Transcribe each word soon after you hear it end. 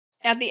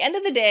At the end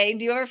of the day,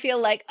 do you ever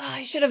feel like, oh,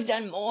 I should have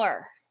done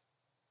more?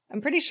 I'm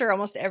pretty sure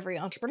almost every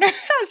entrepreneur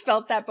has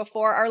felt that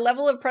before. Our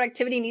level of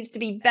productivity needs to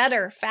be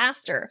better,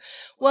 faster.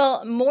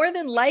 Well, more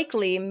than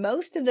likely,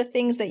 most of the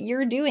things that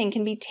you're doing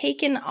can be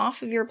taken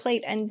off of your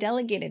plate and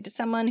delegated to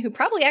someone who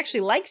probably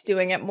actually likes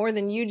doing it more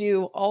than you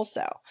do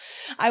also.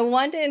 I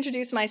want to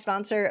introduce my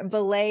sponsor,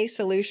 Belay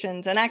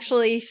Solutions, and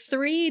actually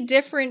 3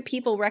 different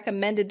people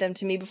recommended them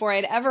to me before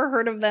I'd ever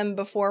heard of them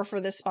before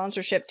for this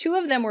sponsorship. 2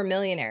 of them were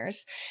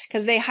millionaires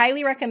because they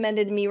highly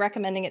recommended me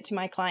recommending it to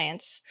my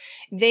clients.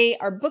 They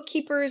are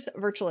bookkeepers,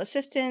 virtual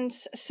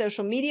assistants,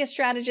 social media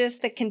strategists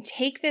that can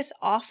take this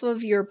off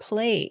of your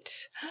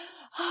plate.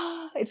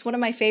 It's one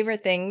of my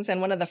favorite things. And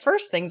one of the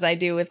first things I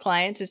do with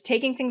clients is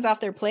taking things off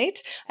their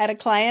plate. I had a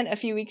client a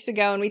few weeks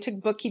ago and we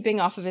took bookkeeping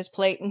off of his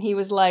plate and he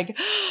was like,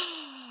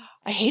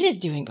 I hated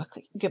doing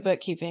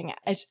bookkeeping.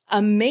 It's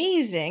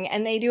amazing.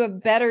 And they do a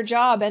better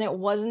job and it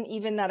wasn't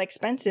even that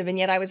expensive. And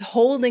yet I was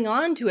holding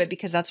on to it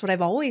because that's what I've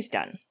always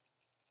done.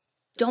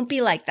 Don't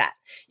be like that.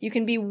 You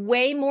can be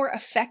way more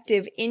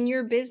effective in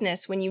your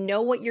business when you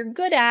know what you're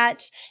good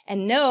at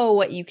and know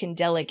what you can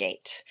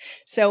delegate.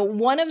 So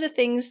one of the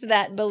things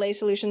that Belay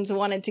Solutions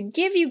wanted to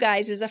give you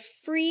guys is a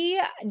free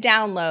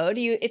download.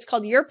 It's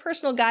called Your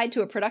Personal Guide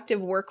to a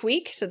Productive Work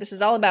Week. So this is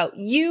all about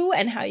you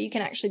and how you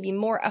can actually be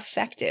more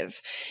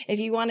effective. If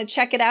you want to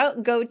check it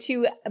out, go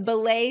to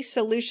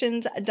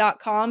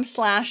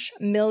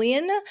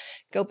belaysolutions.com/million.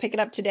 Go pick it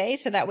up today.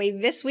 So that way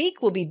this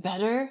week will be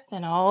better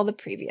than all the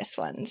previous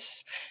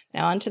ones.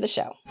 Now on to the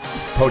show.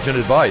 Potent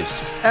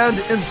advice and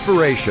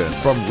inspiration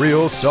from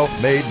real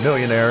self-made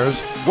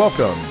millionaires.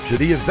 Welcome to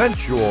The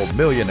Eventual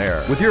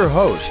Millionaire with your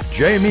host,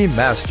 Jamie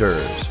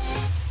Masters.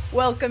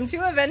 Welcome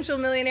to Eventual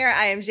Millionaire.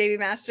 I am Jamie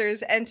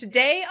Masters. And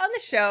today on the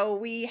show,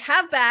 we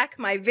have back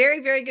my very,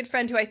 very good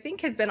friend who I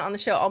think has been on the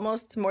show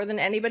almost more than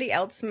anybody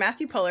else,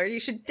 Matthew Pollard. You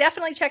should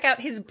definitely check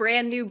out his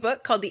brand new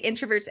book called The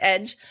Introvert's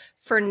Edge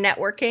for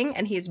Networking.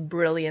 And he's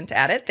brilliant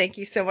at it. Thank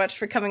you so much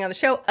for coming on the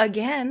show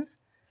again.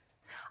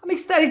 I'm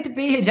excited to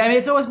be here, Jamie.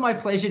 It's always my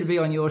pleasure to be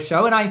on your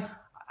show. And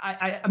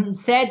I'm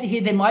sad to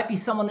hear there might be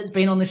someone that's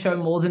been on the show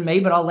more than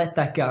me, but I'll let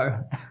that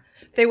go.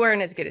 They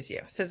weren't as good as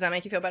you. So does that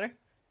make you feel better?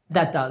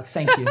 That does.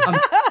 Thank you.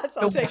 That's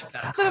all it takes.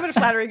 A little bit of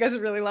flattery goes a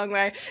really long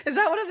way. Is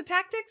that one of the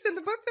tactics in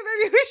the book that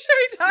maybe we should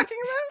be talking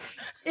about?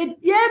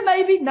 Yeah,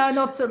 maybe. No,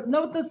 not so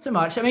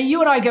much. I mean,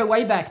 you and I go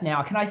way back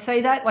now. Can I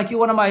say that? Like,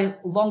 you're one of my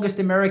longest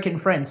American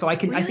friends. So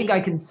Really? I think I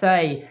can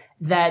say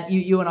that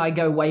you and I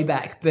go way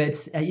back.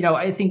 But,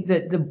 I think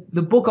that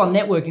the book on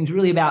networking is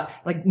really about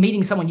like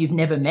meeting someone you've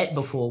never met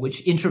before,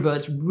 which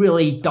introverts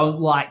really don't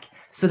like.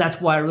 So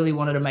that's why I really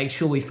wanted to make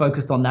sure we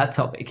focused on that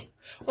topic.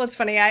 Well, it's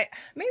funny.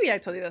 Maybe I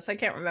told you this. I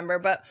can't remember.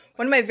 But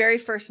one of my very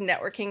first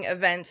networking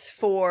events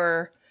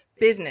for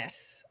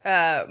business,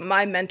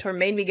 my mentor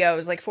made me go. It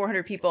was like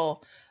 400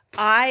 people.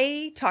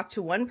 I talked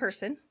to one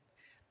person.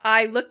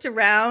 I looked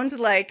around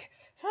like,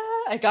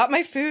 I got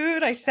my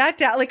food. I sat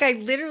down. Like I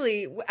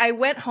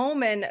went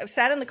home and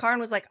sat in the car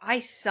and was like, I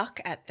suck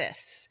at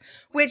this,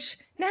 which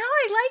now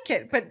I like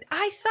it, but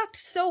I sucked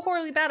so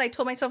horribly bad. I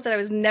told myself that I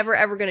was never,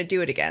 ever going to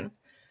do it again.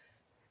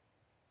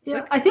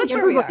 Yeah, I think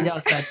everybody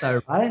does that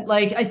though, right?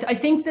 Like, I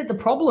think that the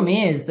problem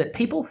is that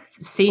people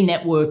see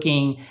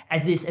networking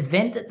as this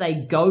event that they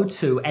go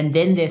to and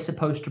then they're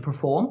supposed to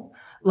perform.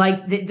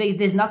 Like,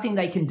 there's nothing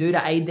they can do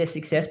to aid their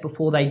success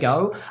before they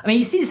go. I mean,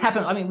 you see this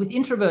happen. I mean, with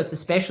introverts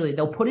especially,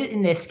 they'll put it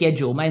in their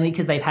schedule, mainly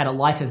because they've had a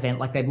life event,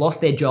 like they've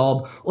lost their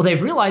job, or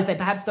they've realized they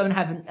perhaps don't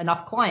have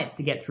enough clients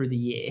to get through the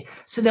year.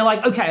 So they're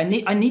like,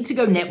 okay, I need to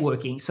go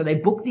networking. So they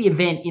book the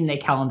event in their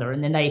calendar,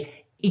 and then they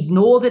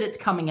ignore that it's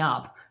coming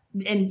up.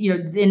 And,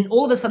 then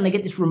all of a sudden they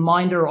get this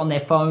reminder on their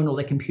phone or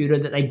their computer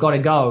that they've got to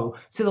go.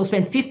 So they'll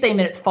spend 15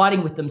 minutes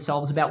fighting with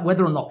themselves about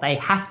whether or not they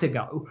have to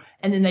go.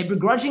 And then they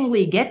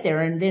begrudgingly get there.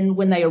 And then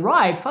when they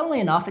arrive, funnily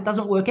enough, it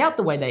doesn't work out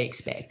the way they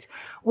expect.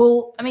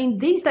 Well, I mean,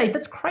 these days,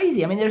 that's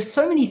crazy. I mean, there's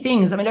so many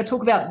things. I mean, I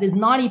talk about there's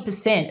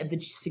 90% of the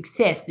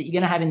success that you're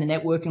going to have in the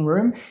networking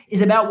room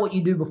is about what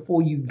you do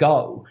before you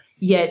go.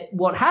 Yet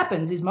what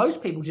happens is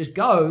most people just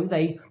go.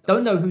 They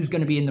don't know who's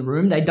going to be in the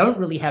room. They don't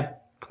really have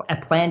a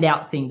planned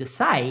out thing to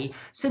say.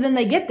 So then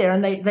they get there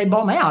and they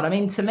bomb out. I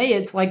mean, to me,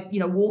 it's like,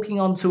 walking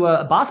onto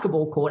a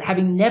basketball court,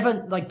 having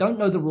never, don't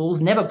know the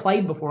rules, never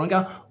played before, and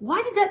go, why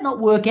did that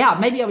not work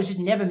out? Maybe I was just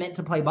never meant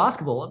to play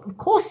basketball. Of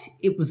course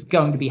it was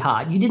going to be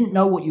hard. You didn't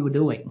know what you were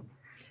doing.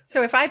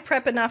 So if I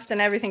prep enough, then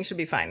everything should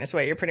be fine, is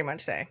what you're pretty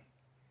much saying.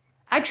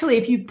 Actually,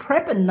 if you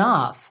prep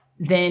enough,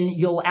 then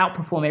you'll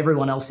outperform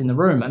everyone else in the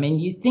room. I mean,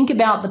 you think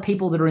about the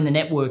people that are in the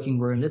networking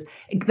room.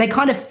 They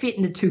kind of fit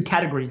into 2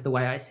 categories the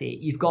way I see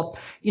it. You've got,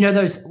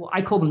 those,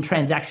 I call them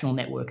transactional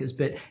networkers,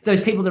 but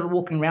those people that are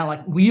walking around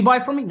like, will you buy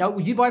from me? No,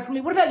 will you buy from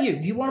me? What about you?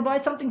 Do you want to buy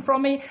something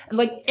from me? And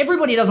like,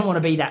 everybody doesn't want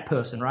to be that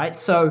person, right?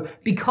 So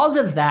because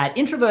of that,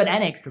 introvert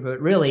and extrovert,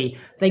 really,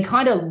 they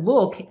kind of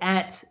look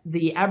at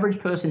the average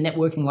person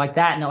networking like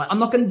that and they're like, I'm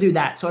not going to do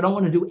that. So I don't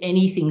want to do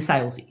anything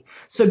salesy.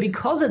 So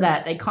because of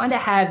that, they kind of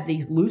have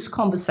these loose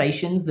conversations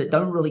that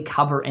don't really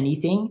cover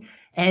anything.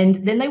 And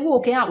then they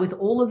walk out with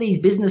all of these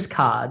business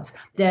cards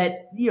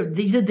that,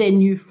 these are their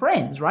new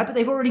friends, right? But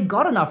they've already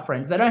got enough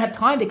friends. They don't have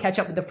time to catch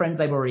up with the friends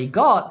they've already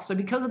got. So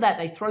because of that,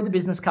 they throw the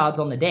business cards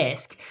on the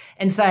desk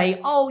and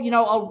say, I'll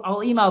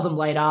email them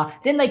later.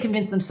 Then they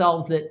convince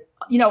themselves that,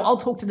 I'll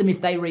talk to them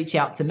if they reach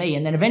out to me.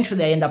 And then eventually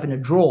they end up in a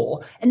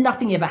drawer and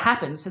nothing ever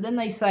happens. So then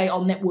they say,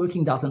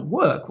 networking doesn't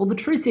work. Well, the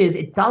truth is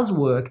it does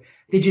work.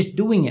 They're just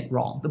doing it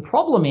wrong. The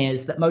problem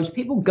is that most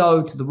people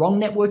go to the wrong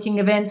networking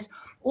events,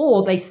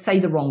 or they say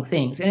the wrong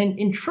things. And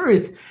in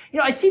truth,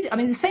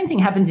 the same thing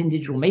happens in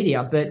digital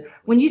media. But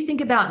when you think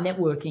about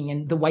networking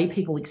and the way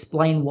people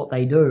explain what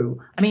they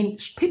do,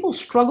 people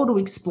struggle to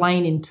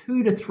explain in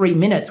 2 to 3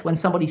 minutes when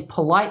somebody's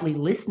politely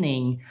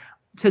listening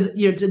to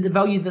the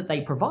value that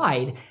they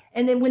provide.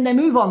 And then when they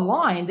move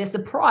online, they're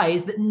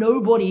surprised that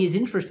nobody is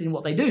interested in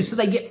what they do. So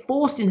they get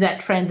forced into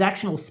that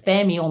transactional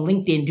spammy on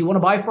LinkedIn. Do you want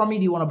to buy from me?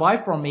 Do you want to buy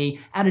from me?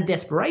 Out of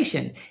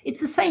desperation. It's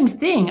the same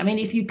thing.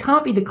 If you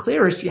can't be the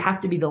clearest, you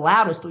have to be the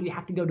loudest, or you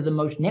have to go to the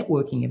most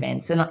networking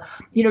events. And,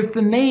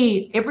 for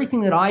me,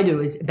 everything that I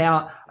do is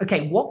about,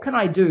 okay, what can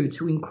I do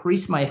to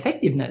increase my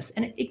effectiveness?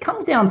 And it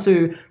comes down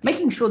to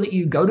making sure that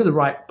you go to the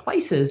right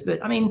places.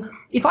 But,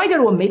 if I go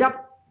to a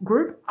meetup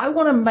group, I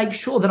want to make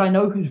sure that I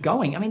know who's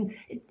going.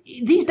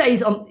 These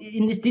days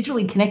in this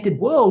digitally connected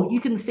world, you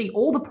can see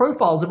all the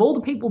profiles of all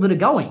the people that are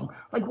going.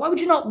 Like, why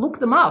would you not look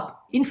them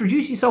up?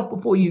 Introduce yourself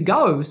before you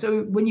go.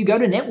 So when you go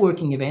to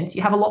networking events,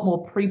 you have a lot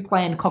more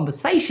pre-planned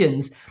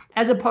conversations,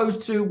 as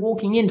opposed to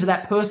walking into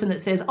that person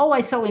that says,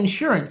 I sell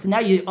insurance. And now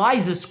your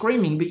eyes are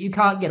screaming, but you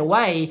can't get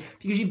away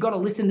because you've got to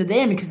listen to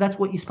them, because that's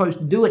what you're supposed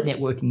to do at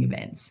networking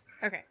events.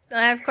 Okay.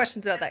 I have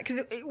questions about that,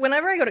 because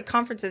whenever I go to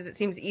conferences, it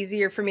seems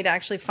easier for me to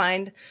actually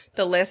find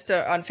the list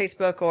on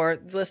Facebook or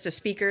the list of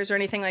speakers or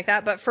anything like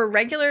that. But for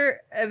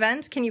regular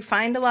events, can you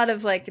find a lot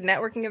of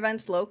networking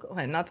events local?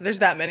 And not that there's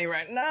that many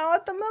right now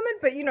at the moment,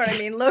 but you know what I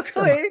mean?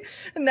 Locally,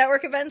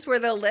 network events where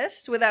they'll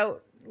list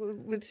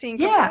with seeing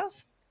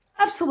profiles?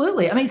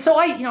 Absolutely. So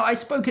I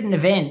spoke at an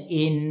event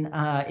in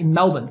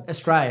Melbourne,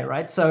 Australia,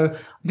 right? So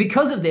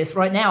because of this,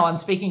 right now I'm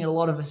speaking at a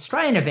lot of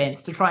Australian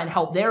events to try and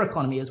help their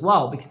economy as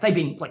well, because they've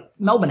been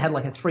Melbourne had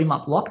a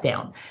 3-month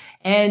lockdown.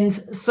 And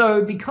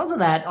so because of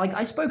that,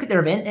 I spoke at their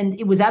event and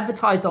it was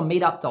advertised on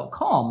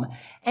meetup.com.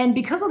 And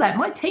because of that,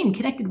 my team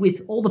connected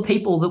with all the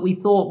people that we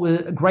thought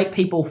were great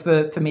people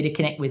for me to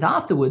connect with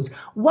afterwards,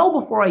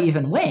 well before I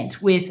even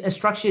went, with a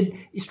structured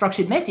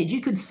message. You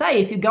could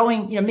say, if you're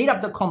going,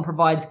 meetup.com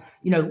provides,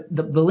 the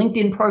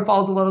LinkedIn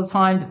profiles a lot of the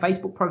time, the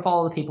Facebook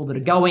profile of the people that are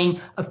going,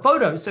 a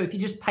photo. So if you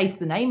just paste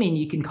the name in,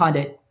 you can kind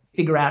of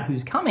figure out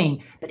who's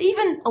coming. But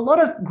even a lot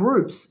of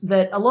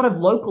a lot of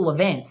local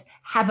events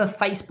have a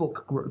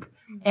Facebook group.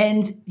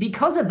 And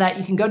because of that,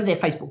 you can go to their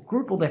Facebook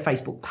group or their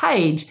Facebook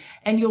page,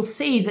 and you'll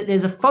see that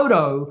there's a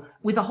photo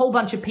with a whole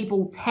bunch of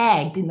people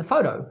tagged in the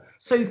photo.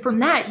 So from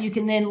that, you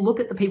can then look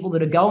at the people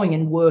that are going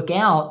and work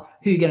out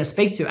who you're going to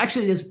speak to.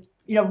 Actually,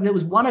 there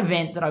was one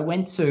event that I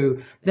went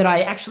to that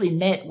I actually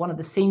met one of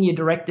the senior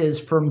directors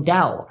from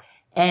Dell.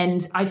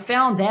 And I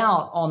found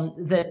out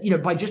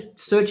by just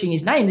searching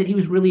his name that he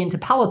was really into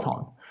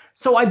Peloton.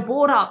 So I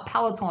bought up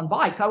Peloton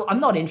bikes. I'm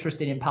not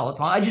interested in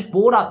Peloton. I just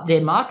bought up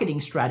their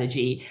marketing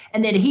strategy.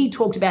 And then he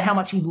talked about how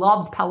much he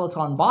loved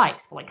Peloton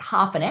bikes for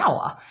half an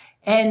hour.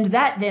 And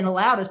that then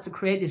allowed us to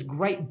create this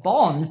great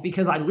bond,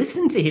 because I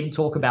listened to him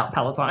talk about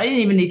Peloton. I didn't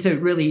even need to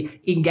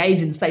really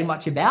engage and say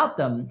much about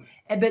them.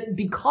 But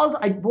because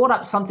I brought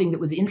up something that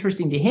was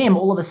interesting to him,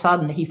 all of a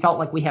sudden he felt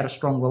like we had a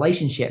strong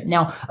relationship.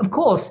 Now, of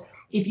course,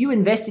 if you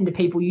invest into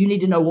people, you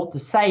need to know what to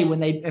say when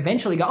they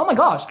eventually go, oh my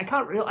gosh, I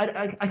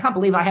can't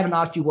believe I haven't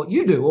asked you what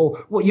you do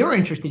or what you're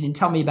interested in.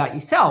 Tell me about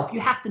yourself. You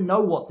have to know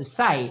what to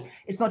say.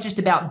 It's not just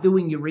about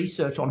doing your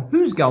research on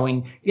who's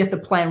going. You have to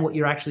plan what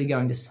you're actually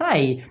going to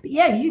say. But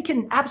yeah, you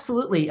can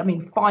absolutely,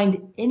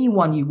 find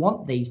anyone you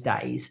want these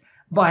days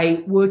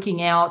by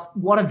working out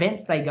what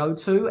events they go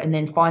to and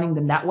then finding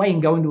them that way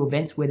and going to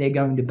events where they're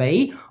going to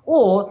be,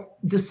 or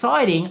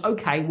deciding,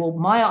 okay, well,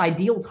 my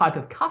ideal type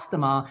of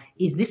customer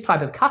is this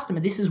type of customer.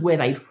 This is where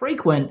they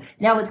frequent.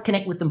 Now let's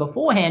connect with them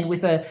beforehand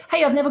with hey,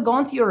 I've never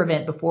gone to your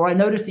event before. I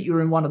noticed that you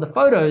were in one of the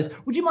photos.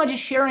 Would you mind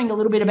just sharing a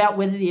little bit about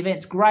whether the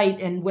event's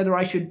great and whether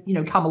I should,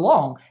 come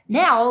along?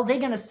 Now they're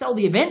going to sell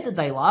the event that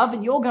they love,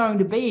 and you're going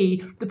to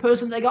be the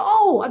person they go,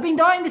 oh, I've been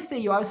dying to see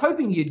you. I was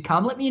hoping you'd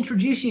come. Let me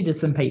introduce you to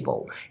some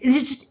people. It's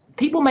just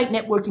people make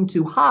networking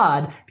too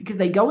hard because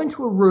they go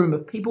into a room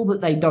of people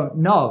that they don't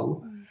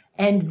know.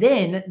 And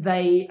then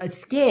they are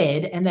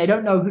scared and they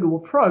don't know who to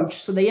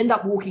approach. So they end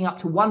up walking up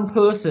to one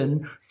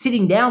person,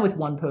 sitting down with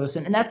one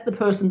person, and that's the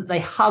person that they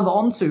hug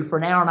onto for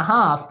an hour and a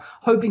half,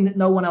 hoping that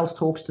no one else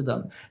talks to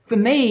them. For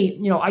me,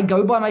 I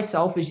go by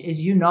myself,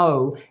 as you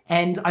know,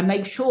 and I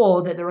make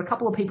sure that there are a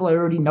couple of people I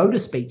already know to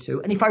speak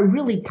to. And if I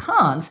really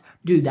can't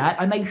do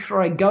that, I make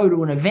sure I go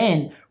to an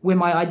event where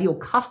my ideal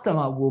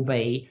customer will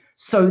be,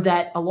 so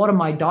that a lot of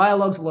my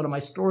dialogues, a lot of my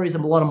stories,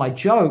 and a lot of my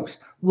jokes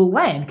will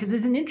land. Because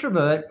as an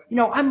introvert,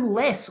 I'm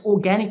less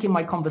organic in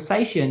my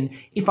conversation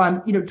if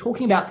I'm,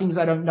 talking about things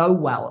I don't know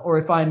well, or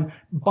if I'm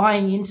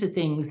buying into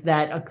things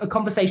that are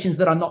conversations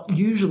that I'm not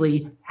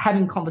usually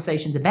having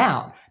conversations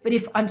about. But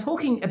if I'm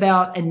talking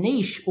about a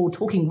niche or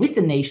talking with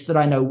a niche that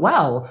I know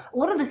well, a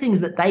lot of the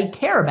things that they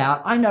care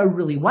about, I know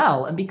really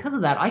well. And because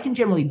of that, I can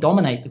generally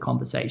dominate the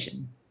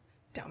conversation.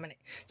 Dominate.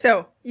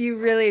 So you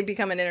really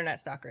become an internet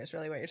stalker is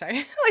really what you're talking.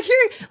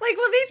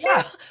 Will these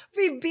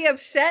people be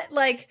upset?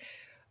 Like,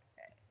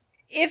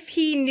 if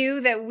he knew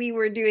that we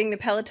were doing the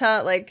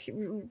Peloton, like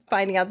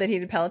finding out that he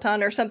did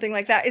Peloton or something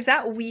like that, is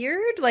that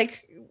weird?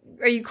 Like,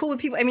 are you cool with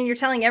people? I mean, you're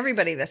telling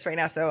everybody this right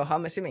now, so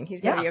I'm assuming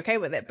he's going to be okay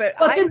with it. But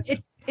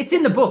it's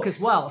in the book as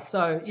well,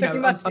 so you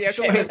must be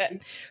okay with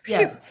it.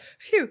 Yeah.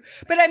 Phew.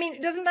 But I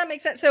mean, doesn't that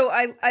make sense? So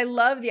I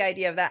love the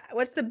idea of that.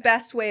 What's the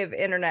best way of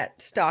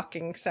internet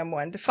stalking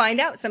someone? To find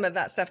out some of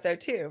that stuff though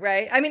too,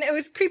 right? I mean, it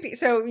was creepy.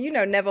 So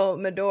Neville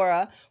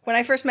Medora, when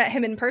I first met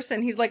him in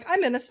person, he's like,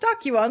 I'm going to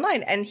stalk you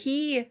online, and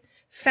he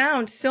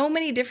found so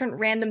many different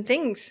random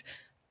things.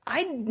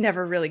 I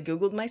never really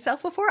Googled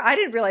myself before. I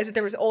didn't realize that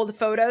there was old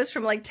photos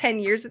from like 10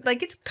 years.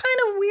 Like, it's kind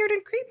of weird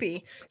and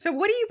creepy. So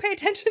what do you pay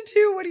attention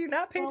to? What do you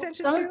not pay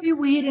attention to? Don't be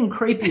weird and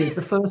creepy is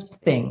the first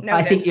thing. No,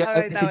 I think you're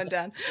that one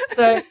done.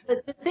 So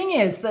the thing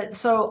is that,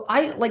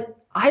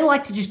 I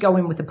like to just go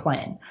in with a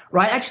plan,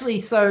 right? Actually,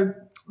 so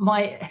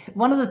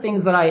one of the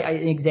things that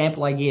an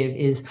example I give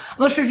is, I'm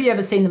not sure if you've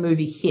ever seen the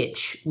movie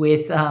Hitch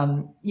with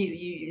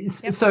Yep.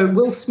 So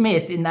Will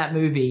Smith in that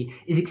movie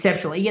is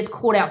exceptional. He gets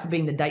caught out for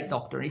being the date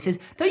doctor, and he says,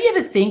 don't you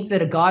ever think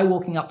that a guy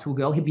walking up to a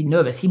girl, he'd be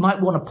nervous, he might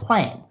want a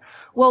plan?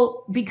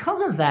 Well,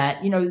 because of that,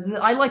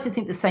 I like to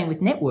think the same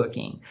with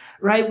networking,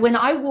 right? When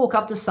I walk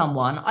up to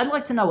someone, I'd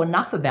like to know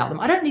enough about them.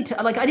 I don't need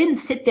to, I didn't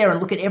sit there and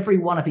look at every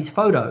one of his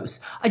photos.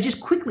 I just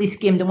quickly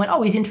skimmed and went,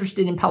 oh, he's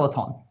interested in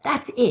Peloton.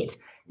 That's it.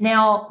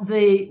 Now,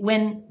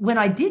 when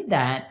I did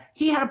that,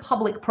 he had a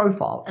public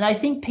profile. And I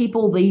think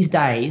people these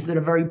days that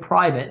are very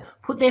private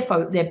put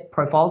their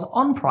profiles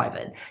on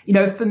private.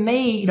 For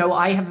me,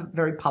 I have a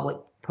very public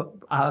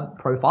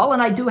profile,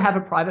 and I do have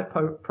a private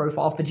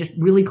profile for just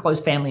really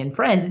close family and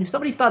friends. And if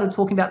somebody started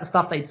talking about the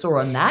stuff they saw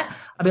on that,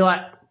 I'd be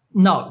like,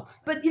 no.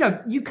 But,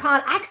 you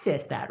can't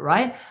access that,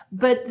 right?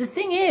 But the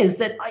thing is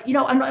that,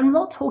 I'm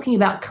not talking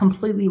about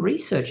completely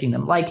researching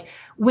them. Like,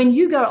 when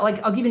you go,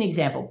 I'll give you an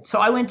example. So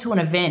I went to an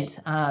event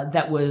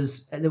that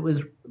was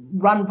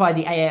run by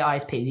the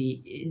AAISP,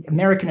 the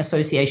American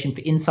Association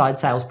for Inside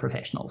Sales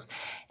Professionals.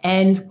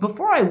 And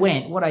before I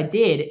went, what I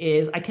did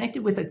is I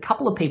connected with a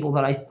couple of people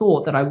that I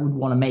thought that I would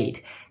want to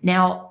meet.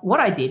 Now, what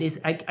I did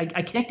is I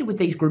connected with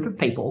these group of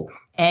people,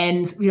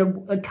 and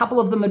a couple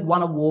of them had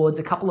won awards,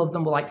 a couple of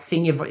them were like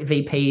senior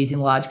VPs in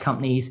large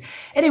companies.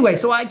 Anyway,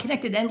 so I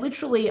connected, and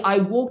literally I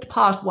walked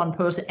past one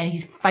person and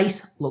his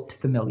face looked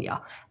familiar.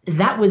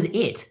 That was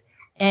it.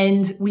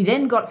 And we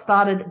then got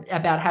started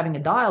about having a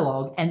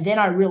dialogue, and then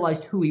I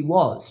realized who he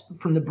was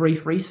from the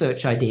brief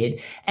research I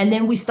did. And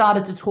then we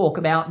started to talk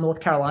about North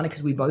Carolina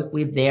because we both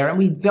lived there, and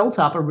we built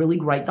up a really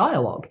great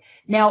dialogue.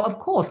 Now, of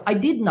course, I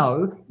did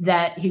know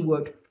that he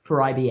worked for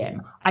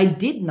IBM. I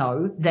did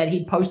know that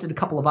he'd posted a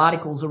couple of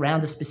articles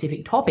around a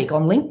specific topic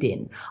on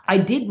LinkedIn. I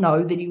did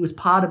know that he was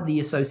part of the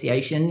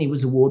association, he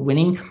was award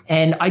winning,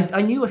 and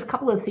I knew a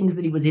couple of things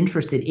that he was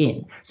interested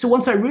in. So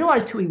once I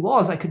realized who he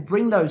was, I could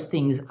bring those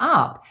things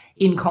up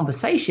in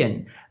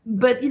conversation.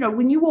 But,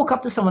 when you walk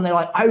up to someone, they're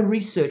like, I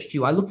researched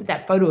you. I looked at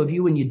that photo of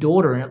you and your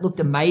daughter, and it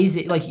looked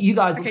amazing. Like, you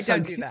guys look so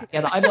cute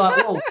together. I'd be like,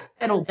 well,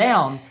 settle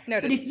down.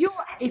 No, but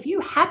if you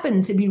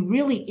happen to be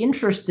really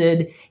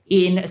interested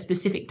in a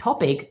specific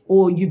topic,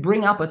 or you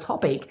bring up a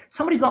topic,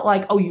 somebody's not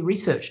like, oh, you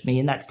researched me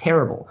and that's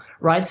terrible,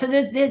 right? So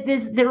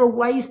there are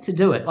ways to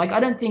do it. Like, I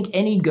don't think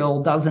any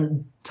girl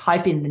doesn't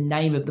type in the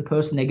name of the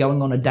person they're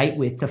going on a date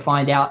with to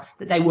find out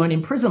that they weren't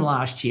in prison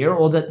last year,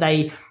 or that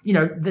they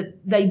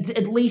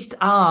at least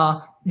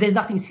are. There's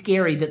nothing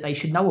scary that they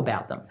should know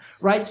about them,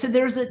 right? So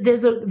there's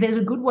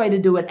a good way to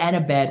do it and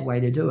a bad way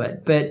to do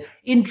it. But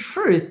in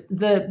truth,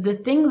 the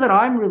thing that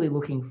I'm really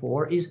looking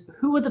for is,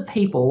 who are the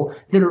people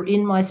that are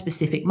in my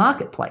specific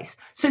marketplace?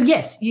 So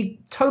yes, you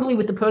totally,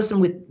 with the person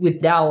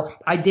with Dal,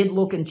 I did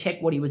look and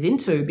check what he was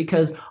into,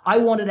 because I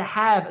wanted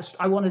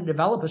to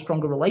develop a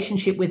stronger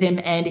relationship with him,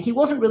 and he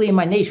wasn't really in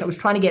my niche. I was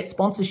trying to get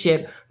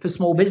sponsorship for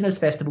Small Business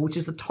Festival, which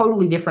is a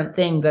totally different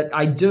thing that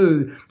I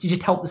do to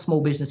just help the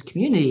small business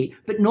community.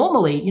 But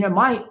normally,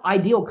 my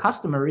ideal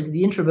customer is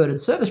the introverted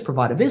service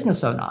provider,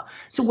 business owner.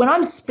 So when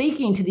I'm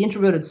speaking to the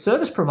introverted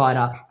service provider,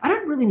 I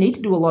don't really need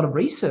to do a lot of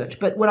research.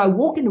 But when I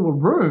walk into a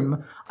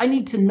room, I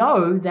need to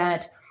know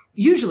that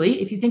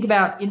usually, if you think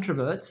about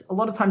introverts, a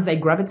lot of times they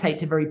gravitate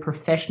to very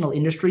professional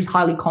industries,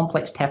 highly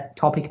complex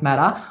topic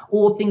matter,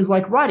 or things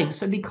like writing.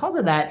 So because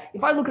of that,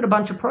 if I look at a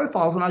bunch of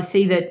profiles and I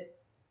see that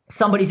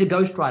somebody's a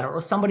ghostwriter,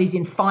 or somebody's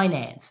in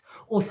finance,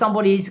 or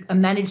somebody's a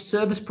managed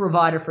service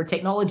provider for a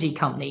technology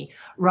company,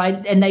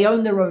 right, and they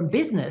own their own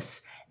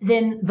business,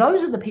 then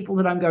those are the people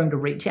that I'm going to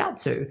reach out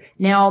to.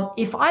 Now,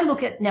 if I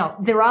look at, now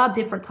there are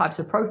different types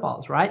of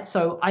profiles, right?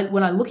 So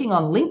when I'm looking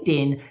on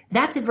LinkedIn,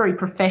 that's a very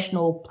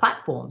professional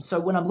platform. So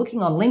when I'm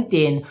looking on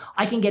LinkedIn,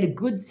 I can get a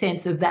good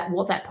sense of that,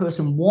 what that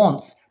person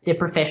wants their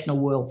professional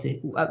world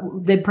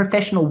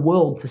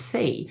to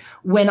see.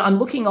 When I'm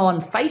looking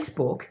on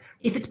Facebook,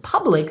 if it's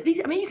public, you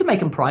can make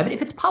them private.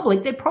 If it's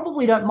public, they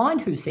probably don't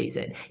mind who sees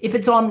it. If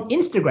it's on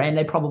Instagram,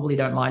 they probably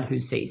don't mind who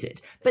sees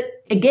it. But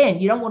again,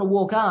 you don't want to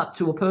walk up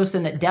to a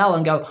person at Dell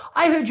and go,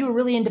 I heard you were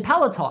really into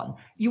Peloton.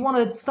 You want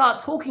to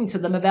start talking to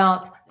them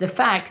about the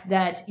fact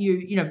that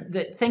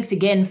that thanks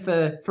again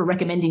for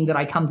recommending that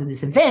I come to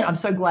this event. I'm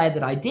so glad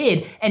that I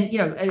did. And,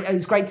 it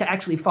was great to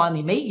actually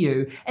finally meet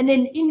you. And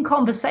then in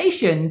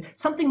conversation,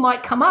 something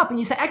might come up and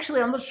you say,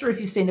 actually, I'm not sure if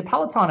you've seen the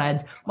Peloton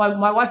ads.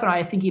 My wife and I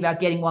are thinking about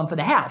getting one for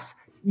the house.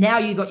 Now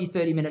you've got your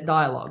 30-minute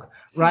dialogue,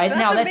 right?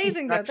 That's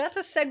amazing, though. That's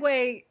a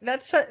segue.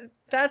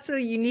 That's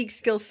a unique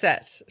skill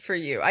set for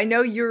you. I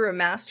know you're a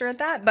master at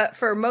that, but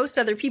for most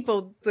other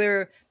people,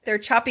 they're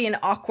choppy and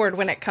awkward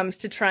when it comes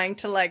to trying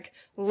to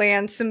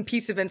land some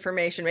piece of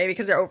information, maybe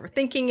because they're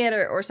overthinking it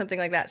or something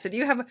like that. So do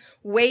you have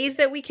ways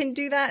that we can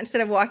do that instead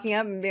of walking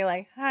up and being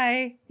like,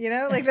 hi,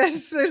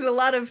 there's a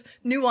lot of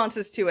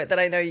nuances to it that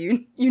I know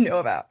you know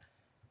about.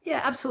 Yeah,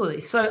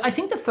 absolutely. So I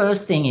think the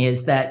first thing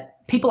is that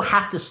people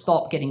have to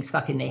stop getting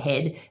stuck in their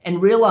head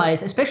and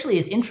realize, especially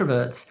as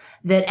introverts,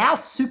 that our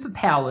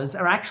superpowers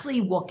are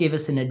actually what give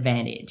us an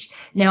advantage.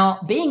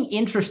 Now, being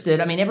interested,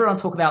 everyone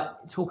talk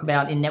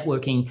about in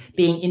networking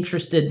being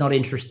interested, not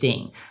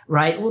interesting,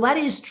 right? Well, that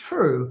is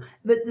true.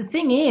 But the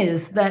thing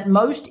is that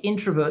most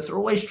introverts are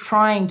always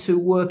trying to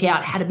work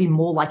out how to be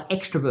more like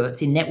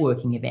extroverts in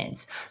networking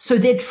events. So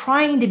they're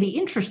trying to be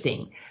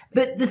interesting.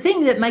 But the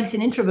thing that makes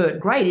an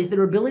introvert great is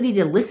their ability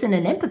to listen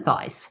and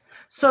empathize.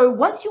 So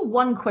once you're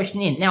one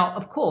question in, now,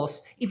 of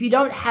course, if you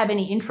don't have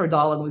any intro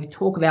dialogue, we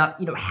talk about,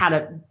 how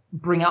to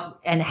bring up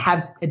and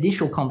have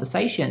initial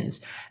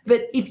conversations.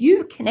 But if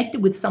you've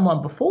connected with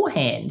someone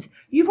beforehand,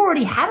 you've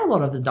already had a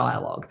lot of the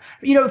dialogue.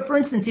 For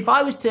instance, if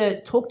I was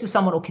to talk to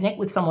someone or connect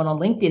with someone on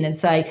LinkedIn and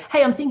say,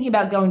 hey, I'm thinking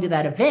about going to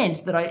that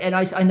event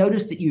I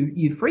noticed that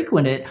you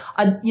frequent it.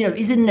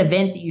 Is it an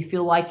event that you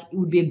feel like it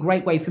would be a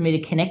great way for me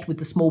to connect with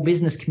the small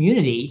business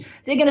community?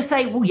 They're going to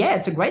say, well, yeah,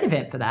 it's a great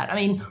event for that.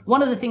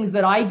 One of the things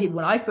that I did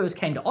when I first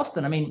came to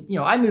Austin,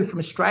 I moved from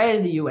Australia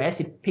to the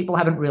US. If people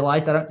haven't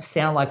realized, I don't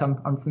sound like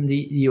I'm from the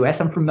US.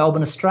 I'm from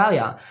Melbourne,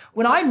 Australia.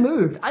 When I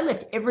moved, I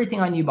left everything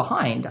I knew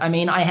behind.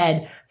 I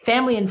had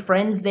family and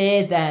friends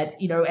there that,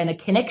 and a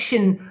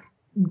connection.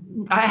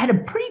 I had a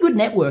pretty good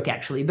network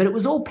actually, but it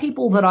was all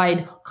people that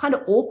I'd kind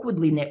of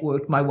awkwardly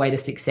networked my way to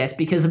success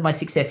because of my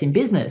success in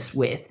business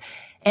with.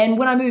 And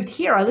when I moved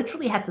here, I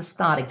literally had to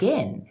start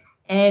again.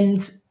 And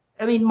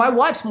my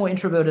wife's more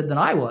introverted than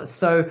I was.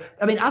 So,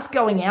 us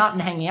going out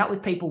and hanging out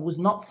with people was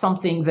not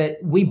something that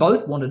we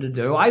both wanted to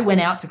do. I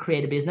went out to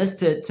create a business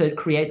to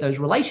create those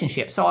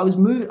relationships. So I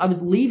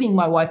was leaving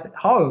my wife at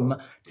home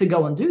to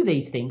go and do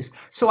these things.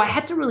 So I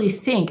had to really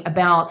think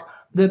about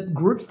the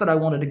groups that I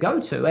wanted to go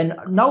to. And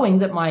knowing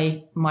that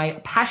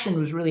my passion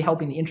was really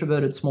helping the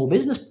introverted small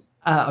business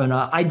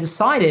owner, I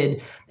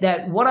decided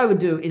that what I would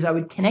do is I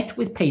would connect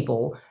with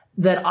people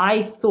that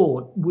I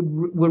thought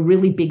were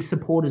really big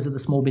supporters of the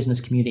small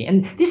business community.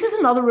 And this is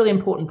another really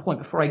important point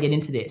before I get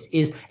into this,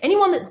 is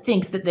anyone that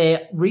thinks that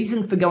their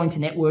reason for going to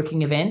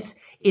networking events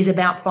is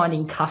about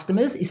finding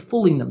customers is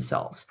fooling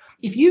themselves.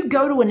 If you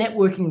go to a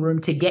networking room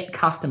to get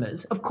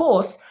customers, of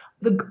course,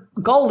 the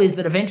goal is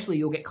that eventually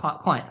you'll get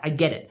clients. I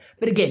get it.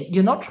 But again,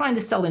 you're not trying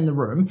to sell in the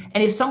room.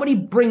 And if somebody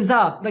brings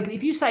up,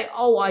 if you say,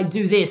 oh, I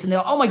do this, and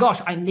they're, oh my gosh,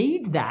 I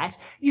need that,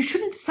 you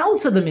shouldn't sell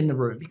to them in the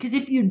room. Because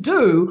if you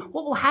do,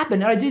 what will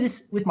happen, and I do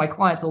this with my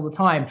clients all the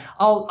time,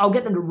 I'll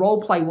get them to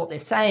role play what they're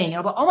saying. And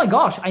I'll go, oh my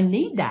gosh, I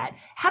need that.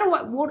 How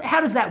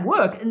does that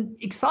work? And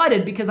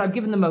excited because I've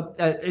given them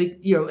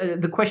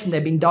the question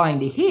they've been dying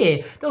to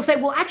hear. They'll say,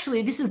 well,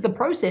 actually, this is the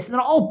process. And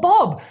then, oh,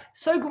 Bob,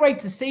 so great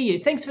to see you.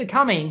 Thanks for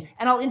coming.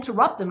 And I'll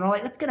interrupt them. And I'm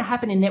like, that's going to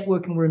happen in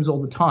networking rooms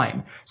all the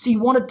time. So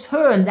you want to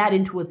turn that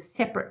into a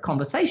separate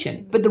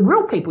conversation. But the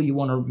real people you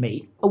want to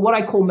meet are what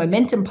I call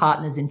momentum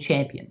partners and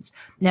champions.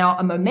 Now,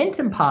 a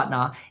momentum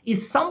partner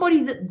is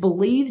somebody that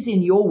believes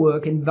in your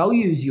work and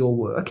values your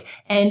work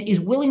and is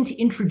willing to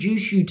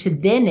introduce you to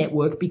their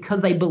network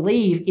because they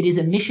believe it is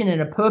a mission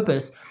and a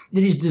purpose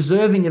that is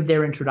deserving of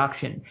their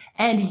introduction.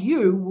 And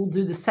you will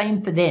do the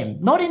same for them.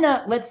 Not in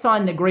a, let's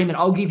sign an agreement,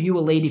 I'll give you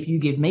a lead if you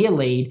give me a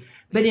lead,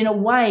 but in a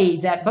way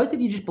that both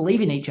of you just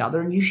believe in each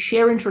other and you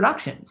share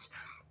introductions.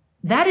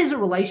 That is a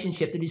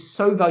relationship that is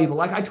so valuable.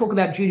 Like I talk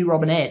about Judy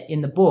Robinette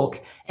in the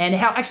book and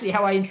how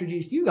I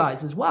introduced you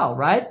guys as well,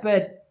 right?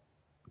 But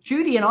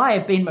Judy and I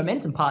have been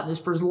momentum partners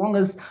for as long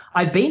as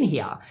I've been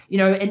here,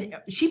 and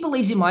she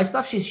believes in my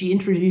stuff. She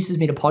introduces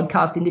me to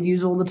podcast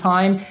interviews all the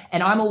time,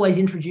 and I'm always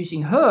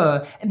introducing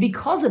her. And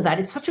because of that,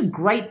 it's such a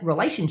great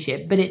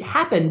relationship. But it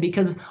happened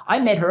because I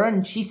met her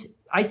and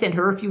I sent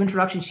her a few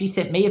introductions. She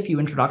sent me a few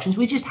introductions.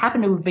 We just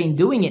happen to have been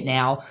doing it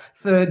now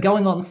for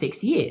going on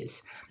 6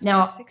 years.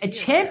 Now, a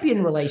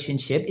champion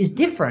relationship is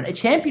different. A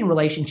champion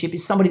relationship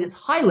is somebody that's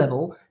high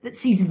level, that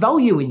sees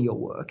value in your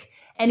work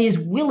and is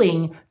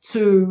willing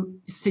to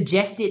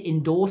suggest it,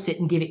 endorse it,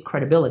 and give it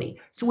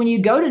credibility. So when you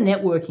go to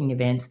networking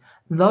events,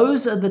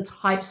 those are the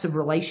types of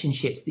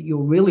relationships that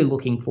you're really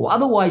looking for.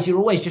 Otherwise, you're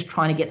always just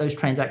trying to get those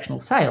transactional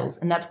sales,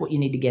 and that's what you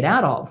need to get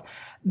out of.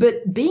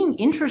 But being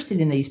interested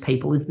in these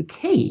people is the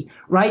key,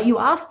 right? You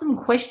ask them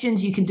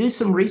questions, you can do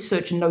some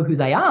research and know who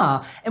they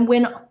are. And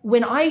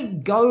when I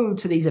go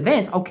to these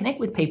events, I'll connect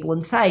with people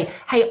and say,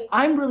 hey,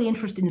 I'm really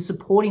interested in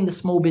supporting the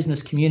small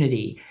business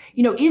community.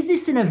 You know, is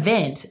this an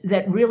event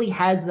that really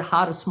has the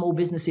heart of small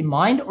business in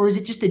mind, or is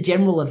it just a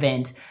general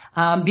event?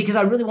 Because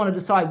I really want to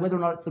decide whether or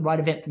not it's the right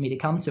event for me to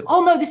come to.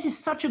 Oh, no, this is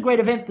such a great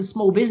event for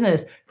small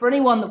business, for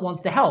anyone that wants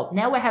to help.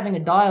 Now we're having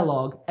a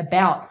dialogue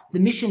about the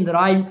mission that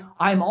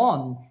I'm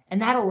on.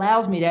 And that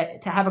allows me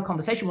to have a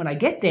conversation when I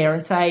get there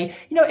and say,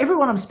 you know,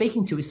 everyone I'm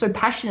speaking to is so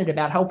passionate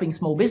about helping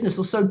small business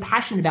or so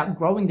passionate about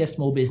growing their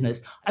small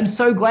business. I'm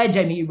so glad,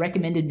 Jamie, you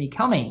recommended me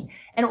coming.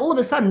 And all of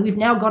a sudden, we've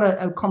now got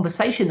a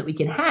conversation that we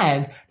can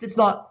have that's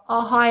not,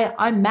 oh, hi,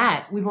 I'm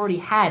Matt. We've already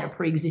had a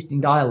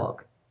pre-existing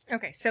dialogue.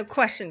 Okay, so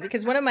question,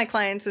 because one of my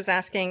clients was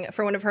asking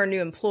for one of her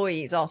new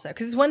employees also,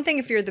 because it's one thing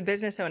if you're the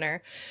business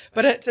owner,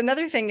 but it's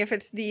another thing if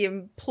it's the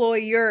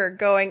employer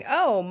going,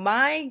 oh,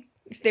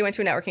 they went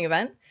to a networking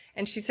event.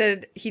 And she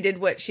said he did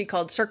what she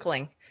called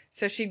circling.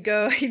 So he'd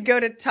go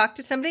to talk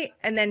to somebody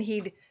and then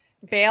he'd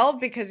bail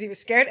because he was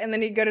scared. And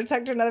then he'd go to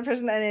talk to another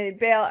person and then he'd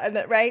bail. And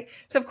that, right.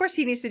 So of course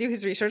he needs to do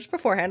his research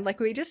beforehand, like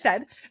we just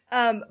said.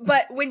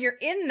 But when you're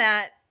in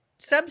that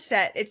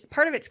subset, it's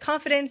part of it's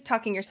confidence,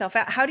 talking yourself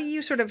out. How do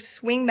you sort of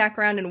swing back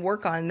around and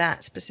work on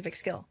that specific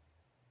skill?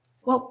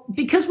 Well,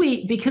 because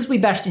we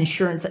bashed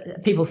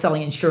people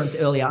selling insurance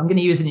earlier, I'm going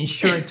to use an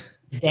insurance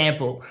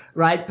example,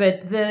 right?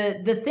 But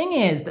the thing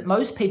is that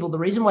most people, the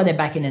reason why they're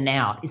backing and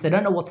out is they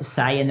don't know what to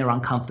say and they're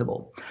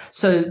uncomfortable.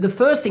 So the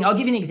first thing, I'll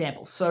give you an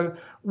example. So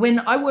when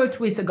I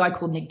worked with a guy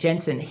called Nick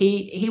Jensen,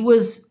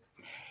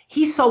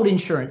 he sold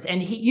insurance,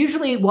 and he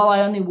usually, while I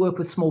only work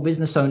with small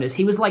business owners,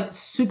 he was like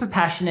super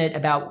passionate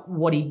about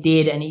what he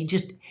did, and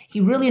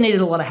he really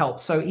needed a lot of help.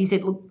 So he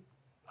said, look,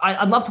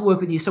 I'd love to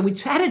work with you. So we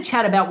had a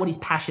chat about what his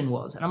passion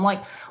was. And I'm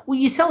like, well,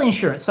 you sell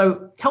insurance.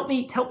 So help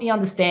me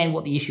understand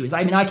what the issue is.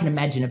 I mean, I can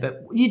imagine it,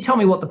 but you tell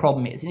me what the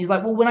problem is. And he's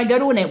like, well, when I go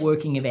to a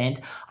networking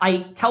event, I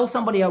tell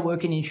somebody I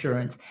work in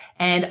insurance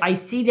and I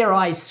see their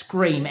eyes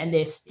scream and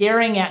they're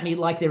staring at me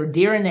like they're a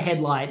deer in the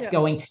headlights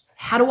going,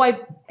 how do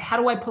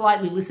I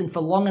politely listen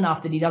for long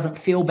enough that he doesn't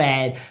feel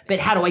bad, but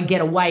how do I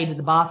get away to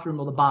the bathroom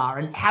or the bar?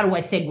 And how do I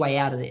segue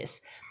out of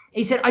this?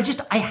 He said,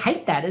 I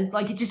hate that. It's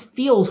like, it just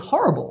feels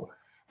horrible.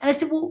 And I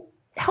said, well,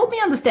 help me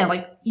understand,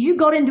 like, you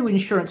got into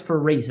insurance for a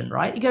reason,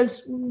 right? He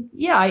goes,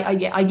 yeah,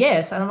 I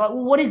guess. And I'm like,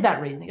 well, what is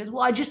that reason? He goes,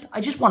 well, I just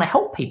want to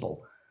help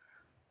people.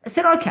 I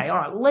said, okay, all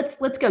right, well,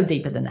 let's go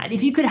deeper than that.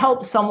 If you could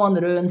help someone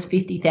that earns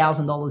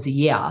 $50,000 a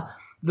year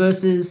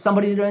versus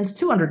somebody that earns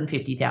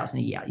 $250,000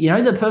 a year, you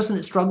know, the person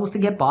that struggles to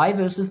get by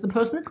versus the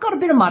person that's got a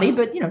bit of money,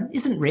 but, you know,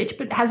 isn't rich,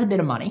 but has a bit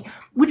of money,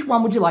 which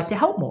one would you like to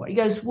help more? He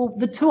goes, well,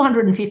 the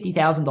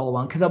 $250,000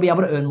 one, because I'll be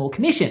able to earn more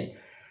commission.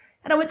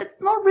 And I went, that's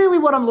not really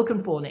what I'm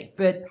looking for, Nick.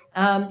 But,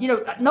 you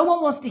know, no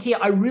one wants to hear,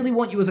 I really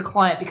want you as a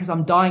client because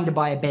I'm dying to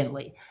buy a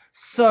Bentley.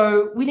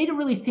 So we need to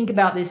really think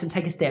about this and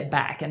take a step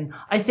back. And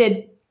I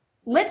said,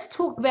 let's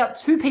talk about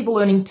two people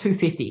earning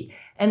 $250.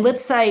 And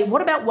let's say,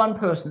 what about one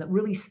person that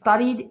really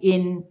studied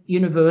in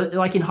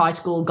like in high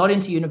school, got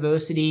into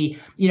university,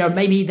 you know,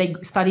 maybe they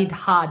studied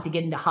hard to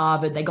get into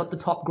Harvard, they got the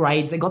top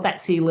grades, they got that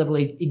C-level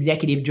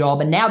executive job,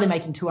 and now they're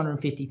making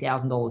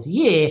 $250,000 a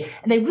year,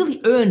 and they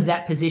really earned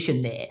that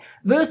position there,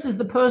 versus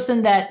the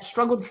person that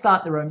struggled to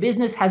start their own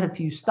business, has a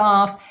few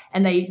staff,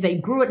 and they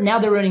grew it, now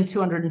they're earning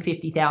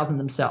 $250,000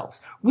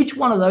 themselves. Which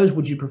one of those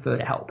would you prefer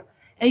to help?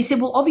 And he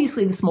said, well,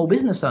 obviously the small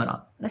business owner.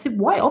 And I said,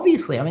 why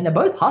obviously? I mean, they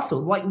both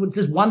hustled. Like,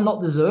 does one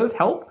not deserve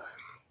help?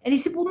 And he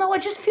said, well, no, I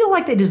just feel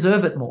like they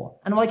deserve it more.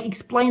 And I'm like,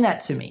 explain that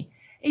to me.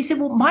 And he said,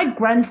 well, my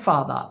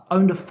grandfather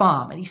owned a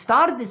farm and he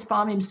started this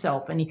farm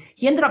himself and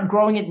he ended up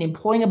growing it and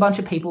employing a bunch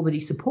of people that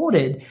he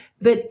supported,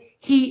 but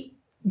he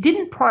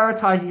didn't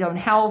prioritize his own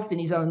health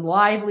and his own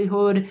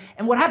livelihood.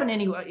 And what happened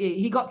anyway,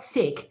 he got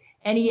sick.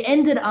 And he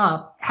ended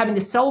up having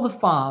to sell the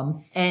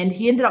farm, and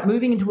he ended up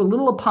moving into a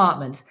little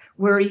apartment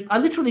where I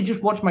literally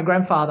just watched my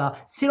grandfather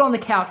sit on the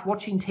couch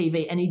watching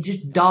TV, and he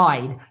just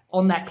died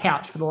on that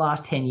couch for the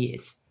last 10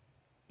 years.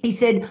 He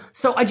said,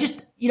 so I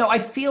just, you know, I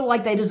feel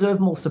like they deserve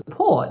more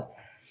support.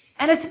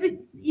 And I said, but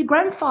your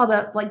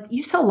grandfather, like,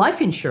 you sell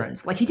life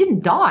insurance. Like, he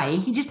didn't die.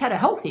 He just had a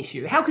health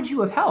issue. How could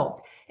you have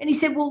helped? And he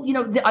said, well, you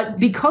know,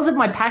 because of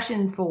my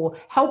passion for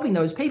helping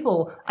those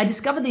people, I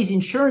discovered these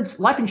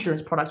life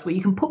insurance products where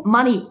you can put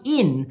money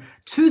in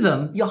to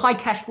them, your high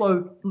cash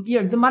flow, you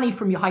know, the money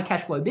from your high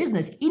cash flow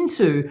business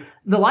into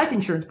the life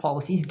insurance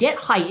policies, get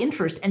high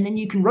interest, and then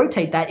you can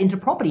rotate that into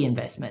property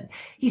investment.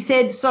 He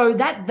said, so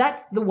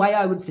that's the way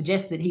I would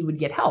suggest that he would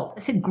get help. I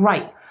said,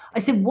 great. I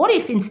said, what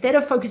if instead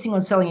of focusing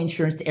on selling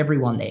insurance to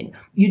everyone then,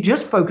 you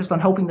just focused on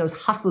helping those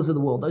hustlers of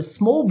the world, those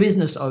small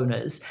business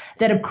owners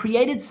that have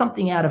created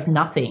something out of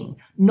nothing,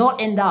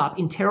 not end up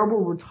in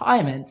terrible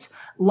retirements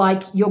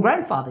like your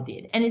grandfather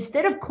did. And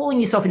instead of calling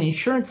yourself an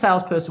insurance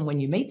salesperson when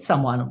you meet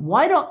someone,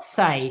 why not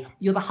say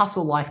you're the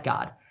hustle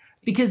lifeguard?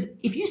 Because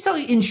if you sell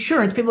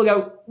insurance, people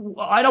go,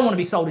 I don't want to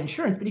be sold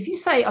insurance. But if you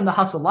say I'm the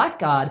hustle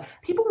lifeguard,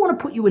 people want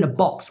to put you in a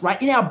box, right?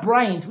 In our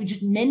brains, we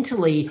just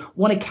mentally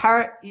want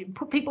to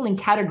put people in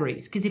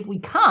categories. Because if we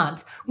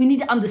can't, we need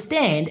to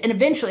understand. And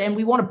eventually, and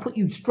we want to put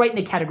you straight in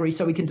a category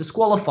so we can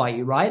disqualify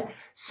you, right?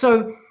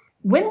 So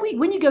when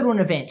you go to an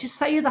event, just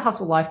say you're the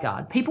hustle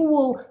lifeguard. People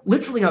will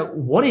literally go,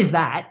 what is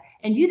that?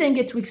 And you then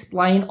get to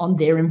explain on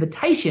their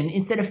invitation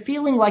instead of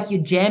feeling like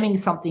you're jamming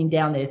something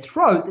down their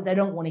throat that they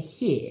don't want to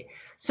hear.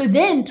 So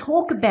then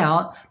talk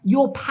about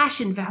your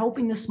passion for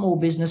helping the small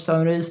business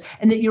owners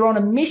and that you're on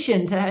a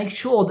mission to make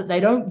sure that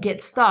they don't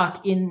get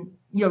stuck in,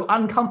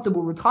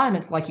 uncomfortable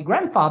retirements like your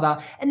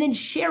grandfather, and then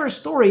share a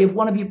story of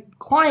one of your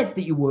clients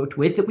that you worked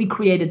with that we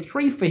created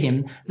 3 for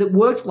him that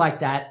worked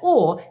like that,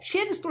 or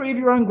share the story of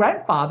your own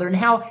grandfather and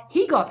how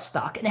he got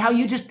stuck and how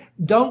you just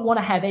don't want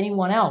to have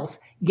anyone else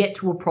get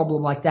to a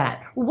problem like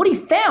that. Well, what he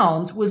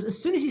found was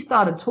as soon as he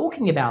started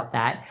talking about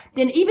that,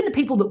 then even the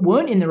people that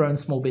weren't in their own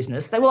small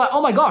business, they were like,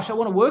 oh my gosh, I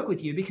want to work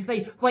with you, because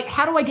they like,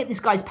 how do I get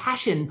this guy's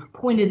passion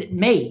pointed at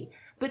me?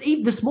 But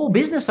even the small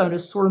business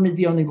owners saw him as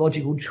the only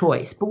logical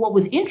choice. But what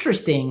was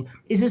interesting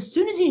is as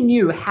soon as he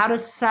knew how to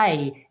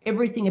say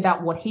everything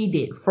about what he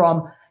did,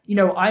 from,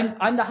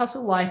 I'm the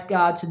hustle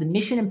lifeguard to the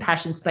mission and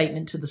passion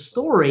statement to the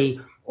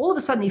story, all of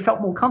a sudden he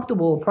felt more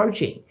comfortable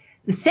approaching.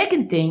 The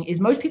second thing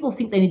is most people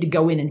think they need to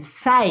go in and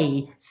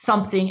say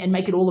something and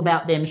make it all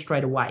about them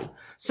straight away.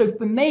 So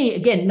for me,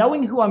 again,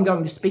 knowing who I'm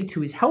going to speak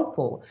to is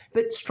helpful,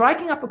 but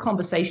striking up a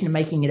conversation and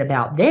making it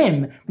about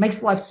them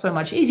makes life so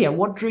much easier.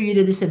 What drew you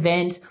to this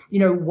event?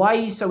 Why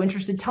are you so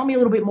interested? Tell me a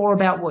little bit more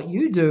about what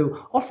you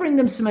do. Offering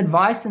them some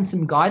advice and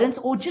some guidance,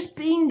 or just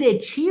being their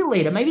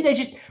cheerleader. Maybe they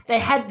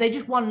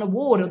just won an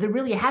award, or they're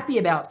really happy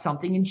about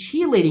something and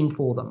cheerleading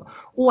for them,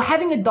 or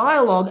having a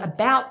dialogue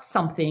about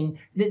something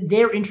that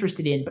they're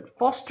interested in, but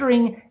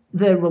fostering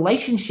the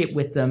relationship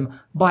with them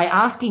by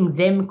asking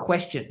them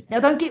questions. Now,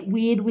 don't get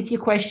weird with your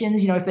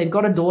questions. If they've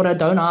got a daughter,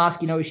 don't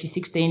ask, is she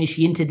 16? Is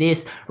she into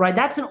this? Right?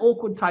 That's an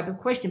awkward type of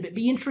question, but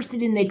be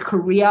interested in their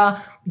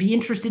career, be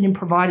interested in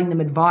providing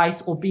them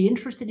advice, or be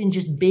interested in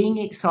just being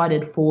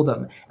excited for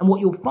them. And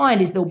what you'll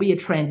find is there'll be a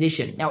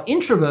transition. Now,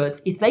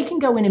 introverts, if they can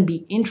go in and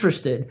be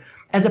interested,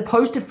 as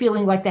opposed to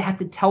feeling like they have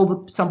to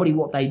tell somebody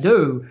what they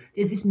do,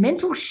 there's this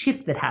mental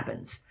shift that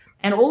happens.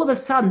 And all of a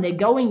sudden, they're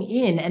going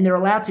in and they're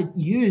allowed to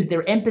use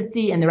their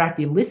empathy and their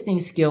active listening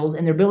skills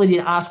and their ability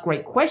to ask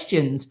great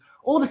questions.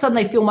 All of a sudden,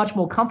 they feel much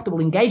more comfortable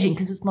engaging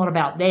because it's not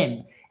about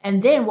them.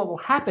 And then what will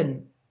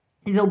happen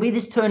is there'll be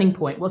this turning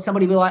point where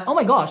somebody will be like, oh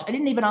my gosh, I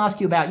didn't even ask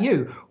you about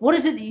you. What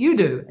is it that you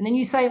do? And then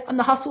you say, I'm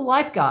the hustle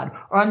lifeguard,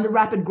 or I'm the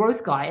rapid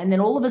growth guy. And then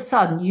all of a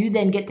sudden, you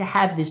then get to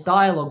have this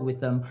dialogue with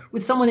them,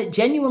 with someone that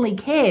genuinely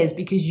cares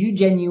because you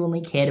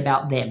genuinely cared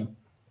about them.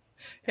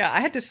 Yeah, I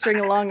had to string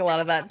along a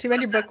lot of that. Too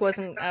bad your book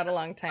wasn't out a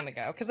long time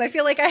ago, because I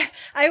feel like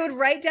I would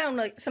write down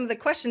like some of the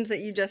questions that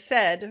you just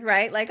said,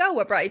 right? Like, oh,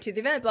 what brought you to the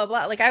event, blah,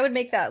 blah. Like I would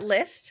make that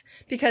list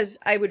because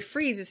I would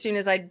freeze as soon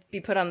as I'd be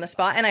put on the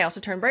spot. And I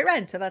also turn bright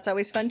red. So that's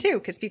always fun too,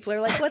 because people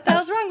are like, what the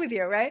hell's wrong with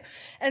you, right?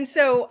 And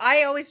so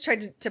I always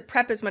tried to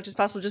prep as much as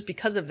possible just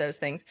because of those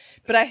things.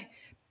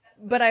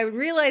 But I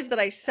realized that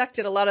I sucked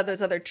at a lot of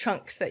those other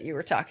chunks that you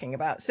were talking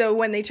about. So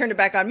when they turned it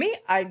back on me,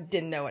 I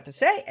didn't know what to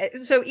say.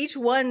 So each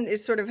one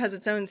is sort of has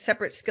its own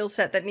separate skill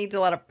set that needs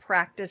a lot of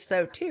practice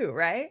though too,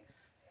 right?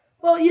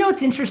 Well,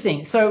 it's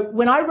interesting. So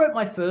when I wrote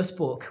my first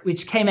book,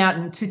 which came out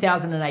in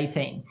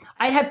 2018,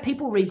 I had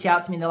people reach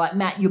out to me and they're like,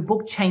 Matt, your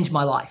book changed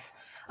my life.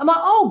 I'm like,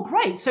 oh,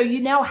 great. So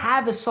you now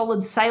have a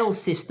solid sales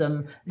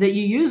system that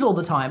you use all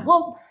the time.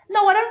 Well,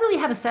 no, I don't really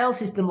have a sales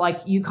system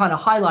like you kind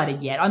of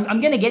highlighted yet. I'm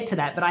going to get to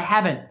that, but I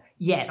haven't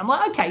yet. I'm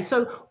like, okay,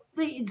 so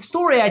the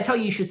story, I tell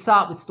you should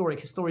start with story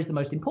because story is the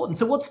most important.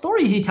 So what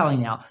stories are you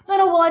telling now? No,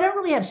 well, I don't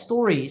really have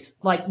stories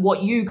like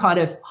what you kind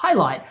of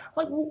highlight.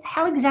 Like, well,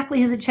 how exactly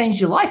has it changed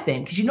your life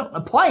then? Because you're not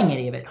applying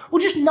any of it. Well,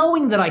 just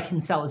knowing that I can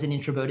sell as an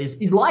introvert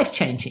is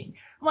life-changing.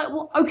 I'm like,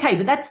 well, okay,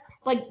 but that's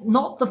like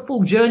not the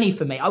full journey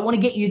for me. I want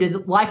to get you to the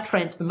life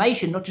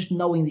transformation, not just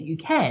knowing that you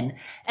can.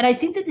 And I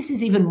think that this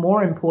is even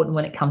more important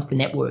when it comes to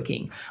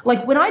networking.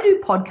 Like when I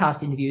do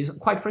podcast interviews,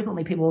 quite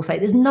frequently people will say,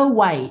 there's no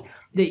way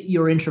that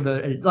you're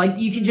introverted. Like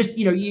you can just,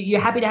 you're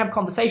happy to have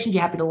conversations,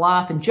 you're happy to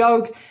laugh and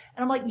joke.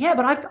 And I'm like, yeah,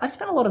 but I've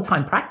spent a lot of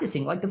time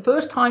practicing. Like the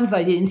first times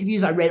I did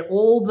interviews, I read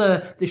all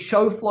the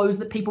show flows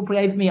that people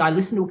gave me. I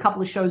listened to a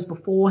couple of shows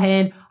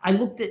beforehand. I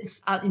looked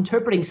at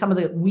interpreting some of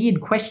the weird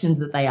questions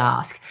that they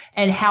ask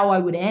and how I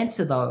would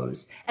answer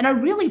those. And I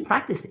really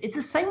practiced it. It's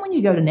the same when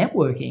you go to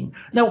networking.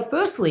 Now,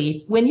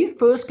 firstly, when you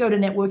first go to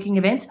networking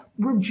events,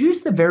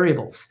 reduce the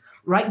variables.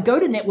 right? Go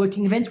to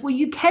networking events where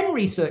you can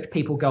research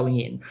people going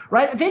in,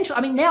 right? Eventually,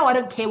 I mean, now I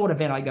don't care what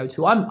event I go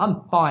to.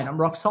 I'm fine. I'm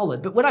rock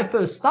solid. But when I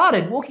first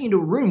started, walking into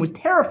a room was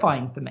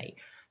terrifying for me.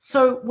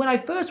 So when I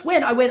first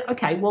went, I went,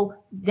 okay,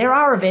 well, there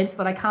are events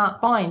that I can't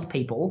find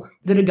people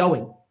that are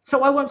going.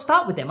 So I won't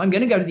start with them. I'm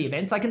going to go to the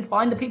events. I can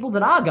find the people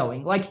that are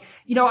going. Like,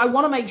 you know, I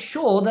want to make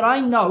sure that I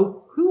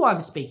know who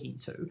I'm speaking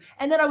to.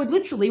 And then I would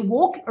literally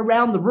walk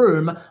around the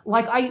room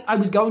like I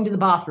was going to the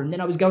bathroom.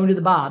 Then I was going to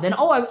the bar. Then,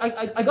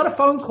 I got a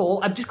phone call.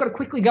 I've just got to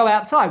quickly go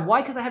outside.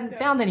 Why? Because I haven't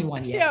found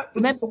anyone yet. Yep.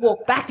 Remember to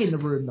walk back in the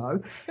room,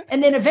 though.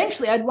 And then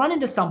eventually I'd run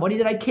into somebody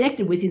that I'd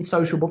connected with in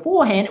social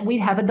beforehand, and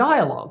we'd have a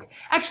dialogue.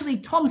 Actually,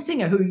 Tom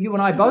Singer, who you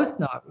and I both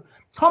know,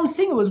 Tom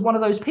Singer was one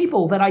of those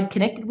people that I'd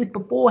connected with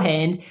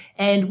beforehand,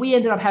 and we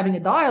ended up having a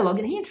dialogue,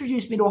 and he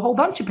introduced me to a whole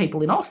bunch of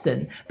people in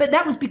Austin. But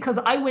that was because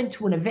I went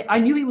to an event. I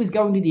knew he was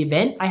going to the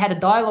event. I had a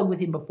dialogue with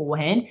him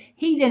beforehand.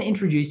 He then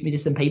introduced me to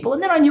some people,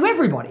 and then I knew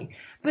everybody.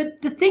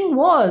 But the thing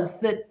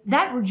was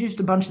that reduced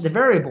a bunch of the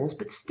variables,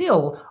 but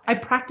still, I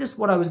practiced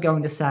what I was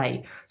going to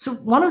say. So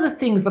one of the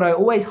things that I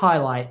always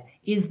highlight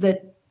is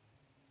that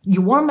you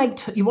want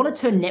to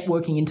turn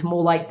networking into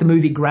more like the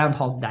movie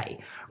Groundhog Day,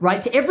 right?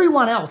 To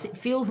everyone else, it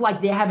feels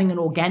like they're having an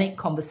organic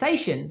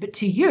conversation, but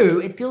to you,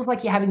 it feels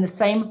like you're having the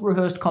same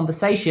rehearsed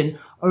conversation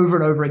over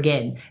and over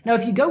again. Now,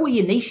 if you go where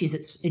your niche is,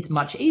 it's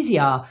much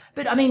easier.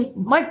 But I mean,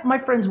 my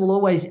friends will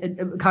always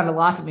kind of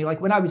laugh at me. Like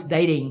when I was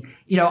dating,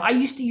 you know, I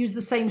used to use the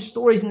same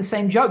stories and the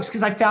same jokes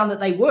because I found that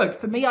they worked.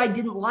 For me, I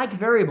didn't like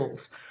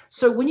variables.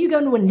 So when you go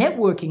into a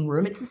networking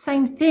room, it's the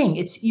same thing.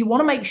 You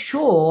want to make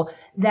sure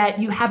that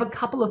you have a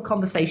couple of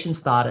conversation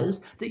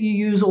starters that you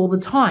use all the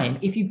time.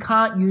 If you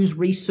can't use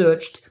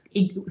researched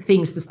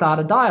things to start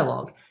a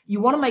dialogue, you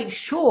want to make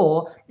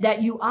sure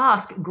that you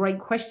ask great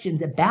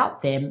questions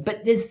about them.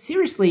 But there's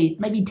seriously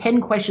maybe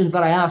 10 questions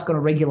that I ask on a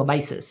regular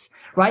basis,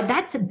 right?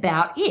 That's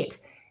about it.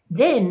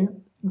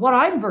 Then what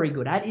I'm very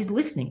good at is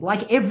listening,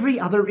 like every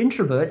other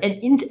introvert,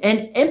 and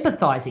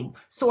empathizing.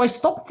 So I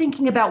stop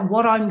thinking about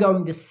what I'm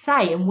going to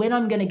say and when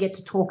I'm going to get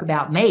to talk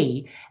about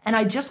me, and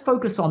I just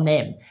focus on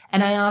them.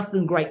 And I ask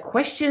them great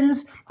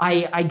questions.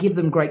 I give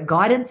them great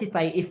guidance if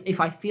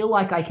I feel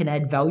like I can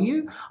add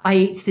value.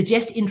 I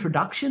suggest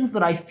introductions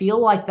that I feel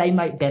like they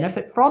might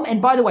benefit from.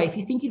 And by the way, if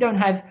you think you don't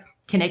have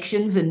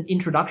connections and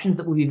introductions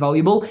that will be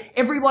valuable,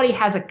 everybody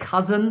has a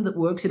cousin that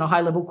works in a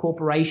high-level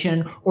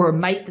corporation or a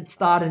mate that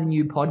started a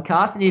new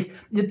podcast. And if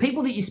the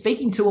people that you're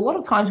speaking to a lot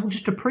of times will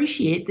just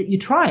appreciate that you're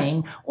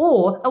trying,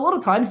 or a lot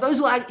of times those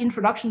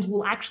introductions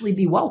will actually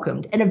be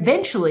welcomed. And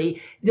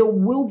eventually there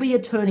will be a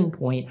turning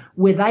point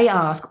where they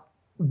ask,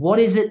 what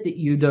is it that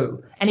you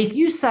do? And if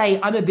you say,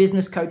 I'm a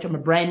business coach, I'm a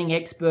branding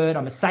expert,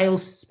 I'm a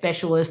sales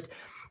specialist,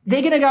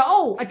 they're going to go,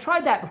 oh, I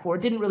tried that before.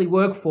 It didn't really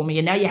work for me.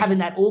 And now you're having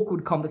that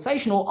awkward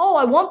conversation. Or, oh,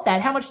 I want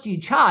that. How much do you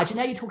charge? And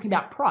now you're talking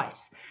about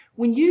price.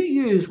 When you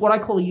use what I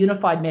call a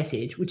unified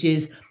message, which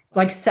is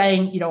like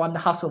saying, you know, I'm the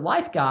hustle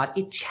lifeguard,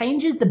 it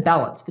changes the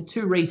balance for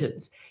two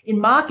reasons. In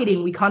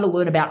marketing, we kind of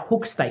learn about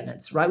hook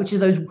statements, right? Which are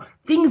those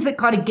things that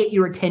kind of get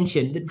your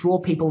attention, that draw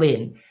people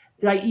in.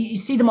 Like you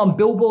see them on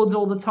billboards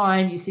all the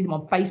time. You see them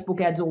on Facebook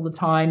ads all the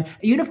time.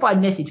 A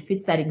unified message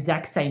fits that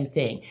exact same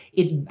thing.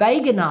 It's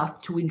vague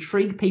enough to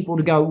intrigue people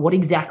to go, what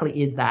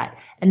exactly is that?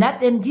 And that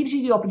then gives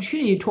you the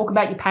opportunity to talk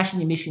about your passion,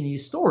 your mission, and your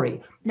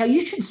story. Now,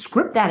 you should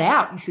script that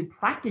out. You should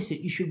practice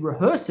it. You should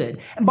rehearse it.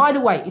 And by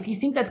the way, if you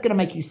think that's going to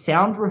make you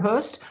sound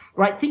rehearsed,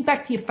 right, think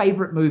back to your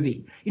favorite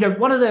movie. You know,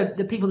 one of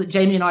the people that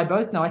Jamie and I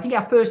both know, I think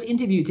our first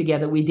interview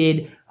together we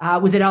did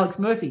was at Alex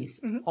Murphy's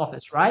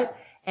office, right?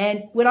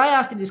 And when I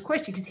asked him this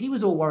question, because he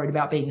was all worried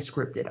about being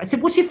scripted, I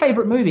said, what's your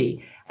favorite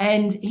movie?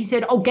 And he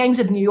said, oh, Gangs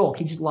of New York.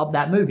 He just loved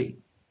that movie.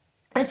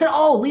 And I said,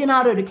 oh,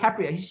 Leonardo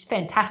DiCaprio. He's just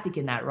fantastic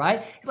in that,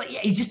 right? He's like, yeah,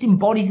 he just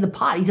embodies the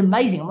part. He's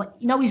amazing. I'm like,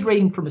 you know, he's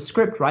reading from a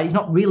script, right? He's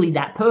not really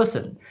that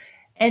person.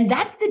 And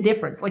that's the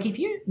difference. Like if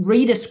you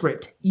read a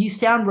script, you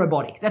sound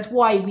robotic. That's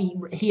why we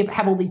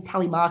have all these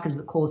telemarketers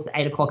that call us at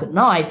 8 o'clock at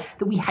night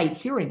that we hate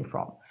hearing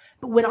from.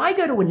 But when I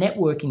go to a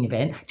networking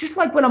event, just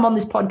like when I'm on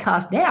this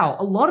podcast now,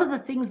 a lot of the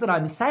things that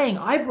I'm saying,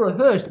 I've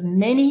rehearsed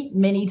many,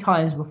 many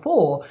times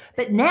before.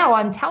 But now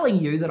I'm telling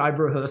you that I've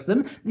rehearsed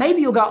them. Maybe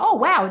you'll go, oh,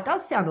 wow, it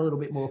does sound a little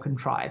bit more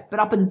contrived. But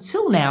up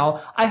until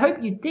now, I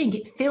hope you think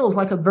it feels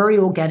like a very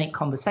organic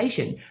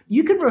conversation.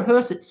 You can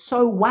rehearse it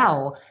so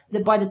well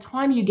that by the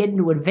time you get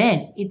into an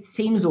event, it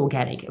seems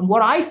organic. And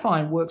what I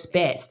find works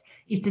best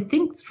is to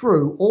think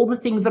through all the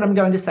things that I'm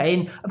going to say.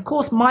 And of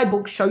course, my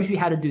book shows you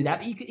how to do that.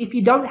 But if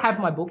you don't have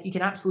my book, you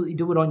can absolutely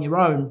do it on your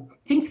own.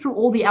 Think through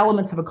all the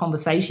elements of a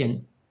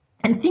conversation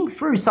and think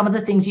through some of the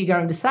things you're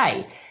going to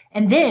say.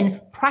 And then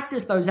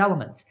practice those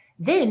elements.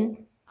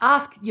 Then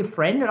ask your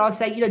friend, and I'll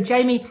say, you know,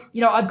 Jamie,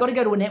 you know, I've got to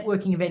go to a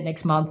networking event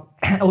next month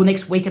or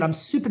next week, and I'm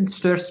super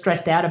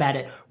stressed out about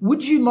it.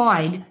 Would you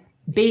mind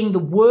being the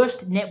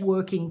worst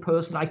networking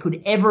person I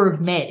could ever have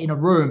met in a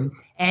room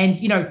and,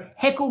 you know,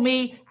 heckle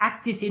me,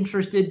 act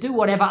disinterested, do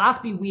whatever,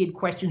 ask me weird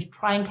questions,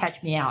 try and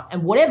catch me out.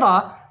 And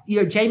whatever, you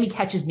know, Jamie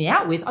catches me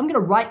out with, I'm going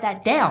to write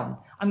that down.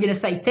 I'm going to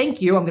say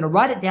thank you. I'm going to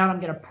write it down. I'm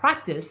going to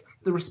practice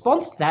the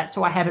response to that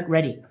so I have it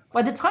ready.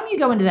 By the time you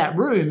go into that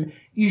room,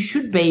 you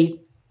should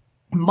be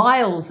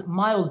miles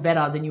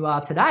better than you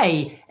are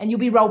today, and you'll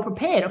be well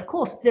prepared. Of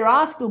course, there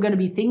are still going to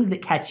be things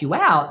that catch you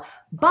out,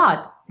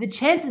 but the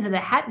chances of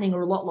that happening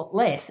are a lot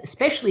less,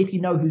 especially if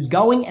you know who's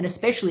going, and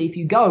especially if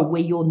you go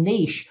where your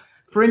niche.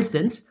 For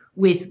instance,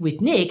 with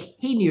Nick,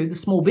 he knew the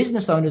small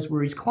business owners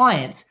were his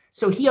clients,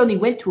 so he only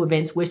went to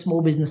events where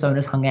small business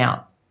owners hung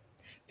out.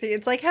 See,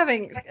 it's like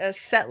having a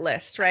set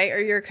list, right? Or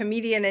you're a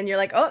comedian and you're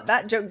like, oh,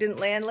 that joke didn't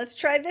land. Let's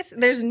try this.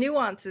 There's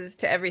nuances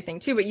to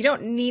everything too, but you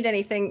don't need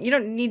anything. You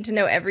don't need to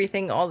know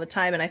everything all the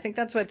time. And I think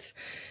that's what's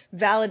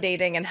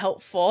validating and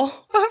helpful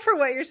for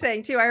what you're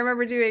saying too. I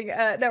remember doing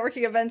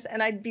networking events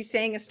and I'd be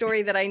saying a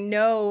story that I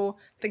know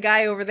the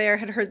guy over there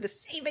had heard the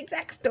same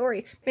exact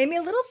story. Made me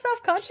a little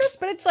self-conscious,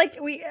 but it's like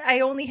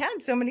I only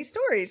had so many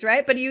stories,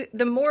 right? But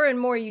the more and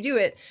more you do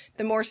it,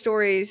 the more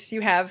stories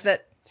you have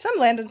that some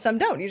land and some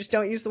don't. You just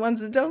don't use the ones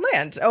that don't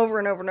land over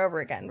and over and over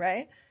again,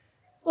 right?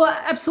 Well,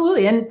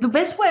 absolutely. And the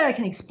best way I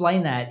can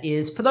explain that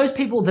is for those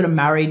people that are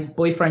married,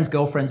 boyfriends,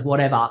 girlfriends,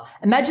 whatever,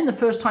 imagine the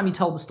first time you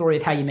told the story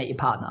of how you met your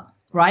partner,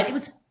 right? It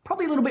was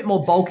probably a little bit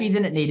more bulky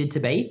than it needed to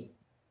be.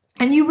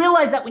 And you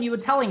realize that when you were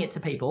telling it to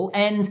people,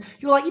 and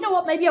you're like, you know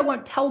what, maybe I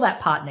won't tell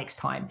that part next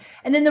time.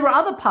 And then there were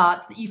other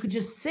parts that you could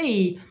just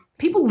see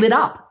people lit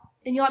up.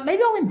 And you're like,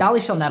 maybe I'll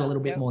embellish on that a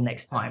little bit more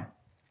next time.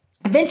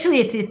 Eventually,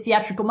 it's a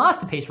theatrical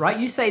masterpiece, right?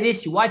 You say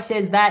this, your wife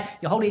says that,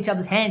 you hold each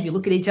other's hands, you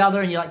look at each other,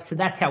 and you're like, so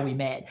that's how we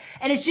met.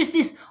 And it's just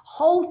this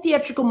whole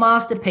theatrical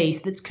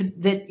masterpiece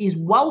that is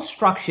well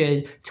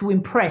structured to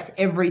impress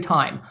every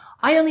time.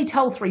 I only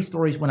tell 3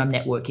 stories when I'm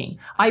networking.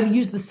 I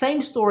use the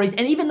same stories,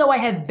 and even though I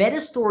have better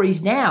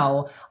stories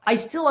now, I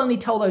still only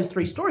tell those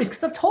 3 stories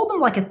because I've told them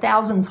like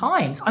 1,000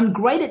 times. I'm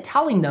great at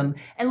telling them,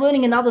 and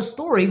learning another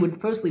story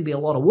would firstly be a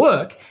lot of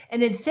work,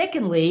 and then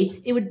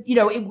secondly, it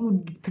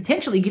would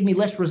potentially give me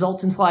less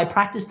results until I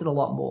practiced it a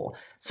lot more.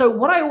 So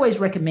what I always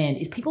recommend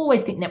is people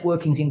always think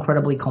networking is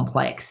incredibly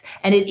complex,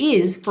 and it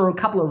is for a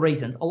couple of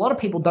reasons. A lot of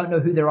people don't know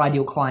who their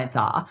ideal clients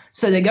are,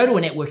 so they go to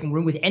a networking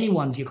room with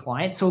anyone's your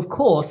client. So of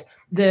course,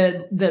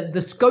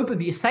 the scope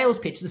of your sales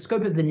pitch, the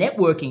scope of the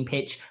networking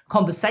pitch,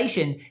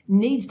 conversation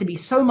needs to be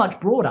so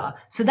much broader.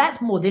 So that's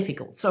more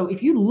difficult. So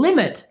if you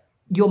limit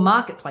your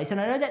marketplace,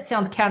 and I know that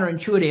sounds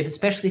counterintuitive,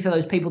 especially for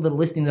those people that are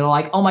listening that are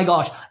like, oh my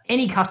gosh,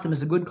 any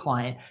customer's a good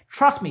client.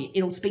 Trust me,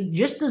 it'll speak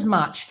just as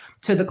much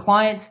to the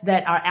clients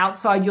that are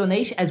outside your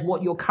niche as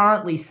what you're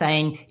currently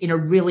saying in a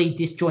really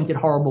disjointed,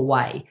 horrible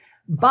way.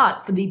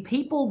 But for the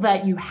people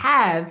that you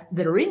have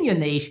that are in your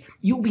niche,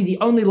 you'll be the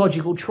only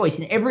logical choice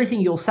in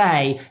everything you'll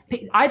say.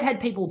 I've had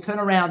people turn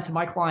around to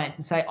my clients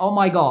and say, oh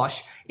my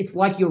gosh, it's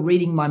like you're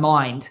reading my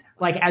mind,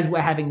 like as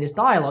we're having this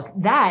dialogue.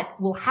 That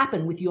will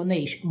happen with your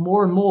niche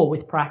more and more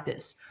with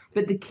practice.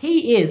 But the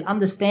key is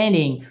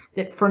understanding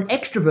that for an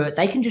extrovert,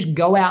 they can just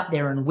go out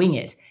there and wing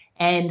it.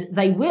 And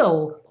they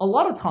will, a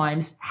lot of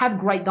times, have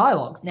great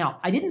dialogues.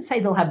 Now, I didn't say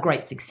they'll have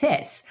great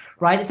success,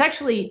 right? It's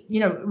actually,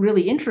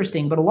 really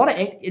interesting. But a lot of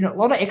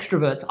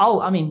extroverts,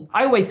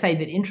 I always say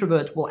that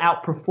introverts will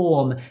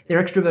outperform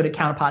their extroverted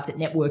counterparts at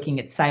networking,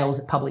 at sales,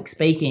 at public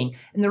speaking.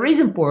 And the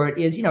reason for it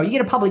is, you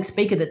get a public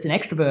speaker that's an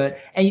extrovert,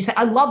 and you say,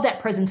 I love that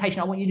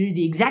presentation. I want you to do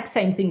the exact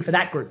same thing for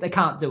that group. They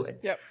can't do it.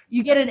 Yep.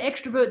 You get an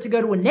extrovert to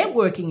go to a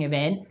networking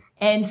event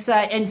and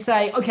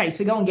say, okay,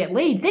 so go and get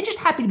leads. They're just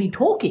happy to be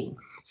talking.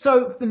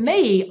 So for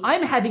me,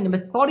 I'm having a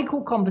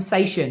methodical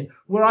conversation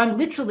where I'm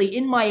literally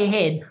in my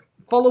head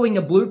following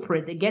a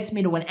blueprint that gets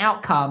me to an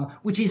outcome,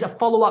 which is a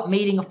follow-up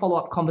meeting, a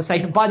follow-up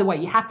conversation. By the way,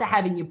 you have to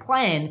have in your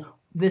plan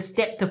the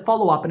step to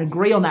follow up and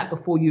agree on that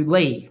before you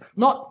leave.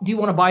 Not do you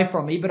want to buy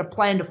from me, but a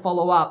plan to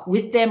follow up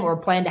with them, or a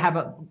plan to have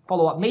a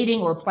follow-up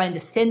meeting, or a plan to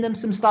send them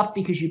some stuff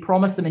because you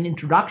promised them an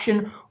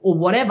introduction or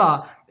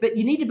whatever. But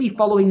you need to be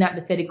following that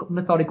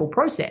methodical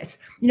process.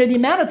 The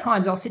amount of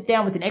times I'll sit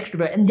down with an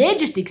extrovert and they're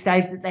just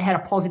ecstatic that they had a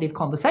positive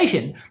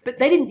conversation, but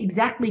they didn't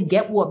exactly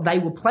get what they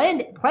were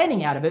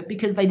planning out of it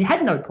because they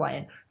had no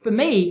plan. For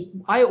me,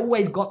 I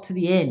always got to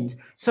the end.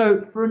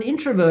 So for an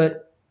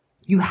introvert,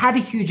 you have a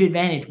huge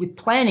advantage with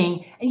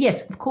planning. And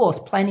yes, of course,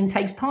 planning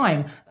takes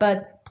time,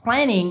 but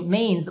planning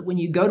means that when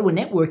you go to a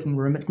networking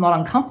room, it's not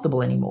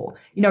uncomfortable anymore.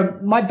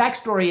 My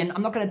backstory, and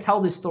I'm not going to tell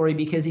this story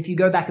because if you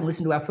go back and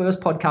listen to our first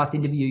podcast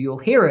interview, you'll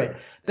hear it.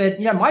 But,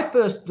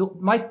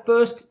 my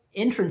first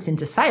entrance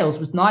into sales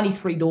was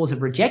 93 doors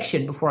of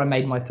rejection before I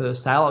made my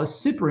first sale. I was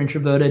super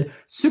introverted,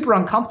 super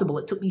uncomfortable.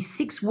 It took me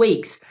 6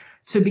 weeks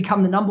to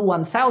become the number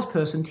 1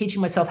 salesperson,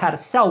 teaching myself how to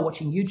sell,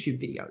 watching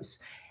YouTube videos.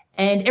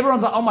 And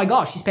everyone's like, oh my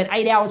gosh, you spent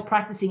 8 hours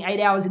practicing, 8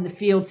 hours in the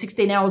field,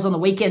 16 hours on the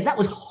weekends. That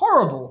was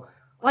horrible.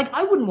 Like,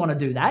 I wouldn't want to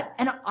do that,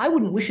 and I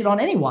wouldn't wish it on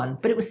anyone,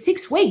 but it was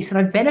 6 weeks, and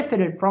I've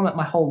benefited from it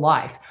my whole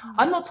life.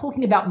 I'm not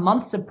talking about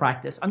months of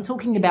practice. I'm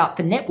talking about,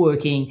 for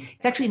networking,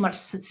 it's actually much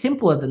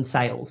simpler than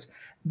sales.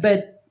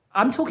 But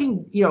I'm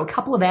talking, a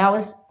couple of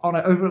hours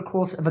over a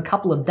course of a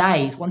couple of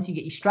days once you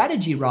get your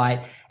strategy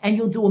right, and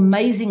you'll do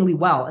amazingly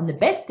well. And the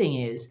best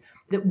thing is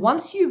that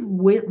once you've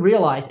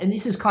realized, and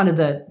this is kind of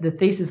the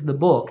thesis of the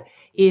book,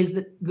 is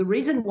that the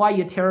reason why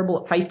you're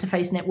terrible at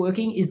face-to-face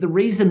networking is the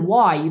reason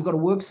why you've got to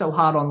work so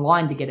hard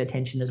online to get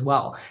attention as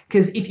well.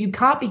 Because if you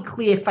can't be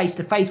clear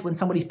face-to-face when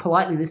somebody's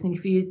politely listening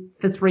for you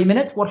for 3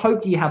 minutes, what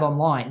hope do you have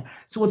online?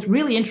 So what's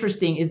really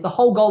interesting is the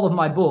whole goal of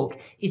my book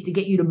is to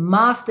get you to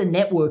master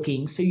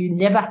networking so you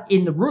never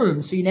in the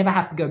room, so you never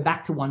have to go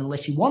back to one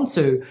unless you want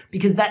to,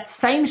 because that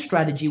same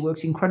strategy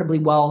works incredibly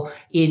well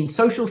in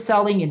social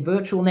selling, in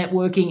virtual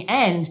networking,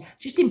 and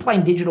just in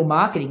plain digital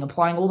marketing,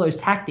 applying all those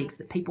tactics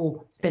that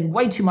people spend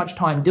way too much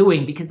time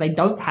doing because they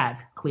don't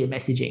have clear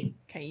messaging.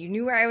 Okay, you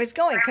knew where I was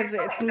going because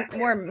it's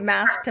more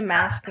mask to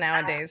mask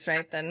nowadays,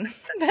 right? Than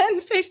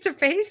face to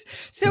face.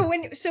 So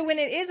when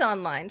it is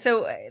online,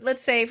 so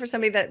let's say for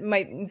somebody that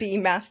might be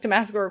mask to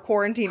mask or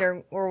quarantine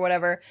or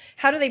whatever,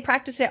 how do they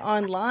practice it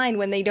online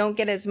when they don't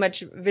get as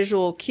much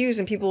visual cues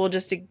and people will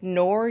just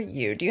ignore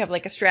you? Do you have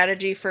like a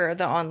strategy for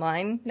the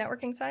online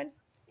networking side?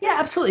 Yeah,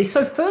 absolutely.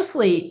 So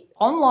firstly,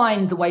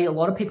 online, the way a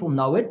lot of people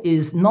know it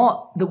is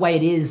not the way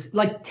it is.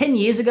 Like 10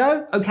 years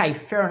ago, okay,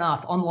 fair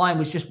enough. Online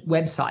was just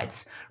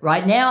websites.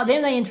 Right now,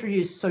 then they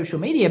introduced social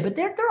media, but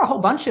there are a whole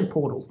bunch of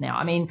portals now.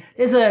 I mean,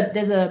 there's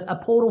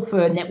a portal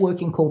for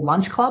networking called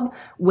Lunch Club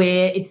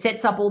where it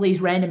sets up all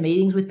these random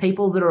meetings with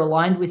people that are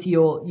aligned with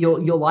your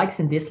likes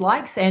and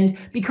dislikes. And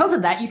because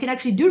of that, you can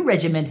actually do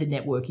regimented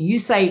networking. You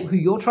say who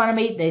you're trying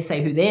to meet, they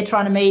say who they're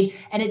trying to meet,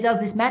 and it does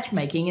this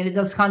matchmaking, and it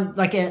does kind of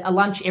like a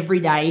lunch every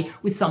day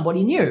with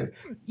somebody new.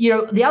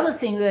 The other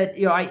thing that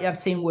I've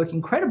seen work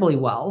incredibly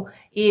well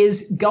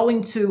is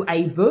going to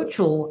a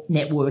virtual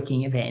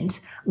networking event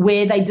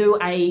where they do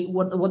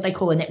what they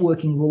call a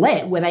networking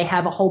roulette, where they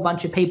have a whole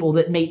bunch of people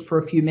that meet for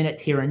a few minutes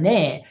here and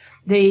there.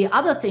 The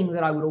other thing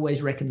that I would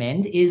always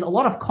recommend is a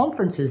lot of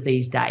conferences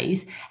these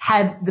days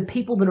have the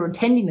people that are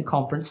attending the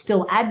conference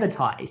still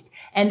advertised,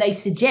 and they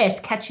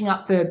suggest catching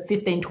up for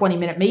 15,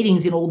 20-minute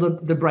meetings in all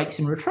the breaks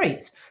and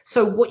retreats.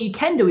 So what you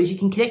can do is you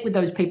can connect with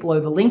those people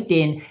over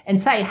LinkedIn and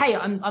say, hey,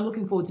 I'm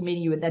looking forward to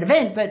meeting you at that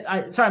event, but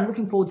I'm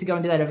looking forward to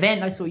going to that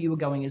event. I saw you were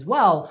going as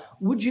well.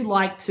 Would you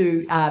like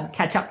to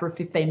catch up for a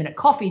 15-minute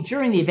coffee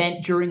during the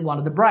event during one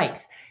of the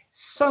breaks?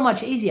 So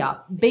much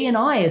easier.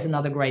 BNI is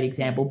another great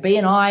example.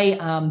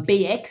 BNI,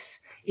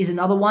 BX is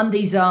another one.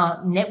 These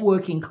are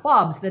networking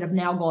clubs that have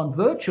now gone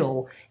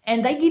virtual,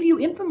 and they give you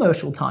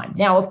infomercial time.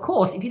 Now, of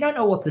course, if you don't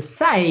know what to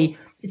say,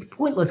 it's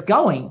pointless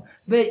going.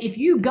 But if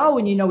you go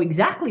and you know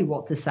exactly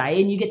what to say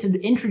and you get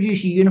to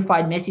introduce your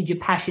unified message, your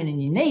passion,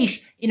 and your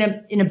niche, in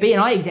a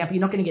BNI example,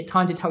 you're not going to get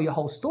time to tell your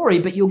whole story,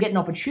 but you'll get an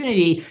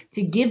opportunity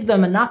to give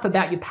them enough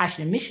about your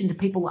passion and mission to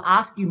people to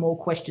ask you more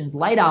questions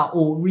later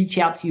or reach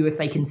out to you if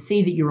they can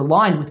see that you're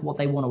aligned with what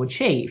they want to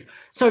achieve.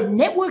 So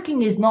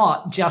networking is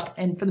not just,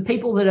 and for the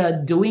people that are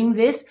doing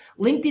this,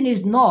 LinkedIn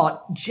is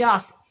not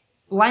just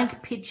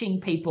blank pitching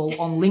people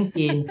on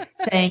LinkedIn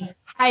saying,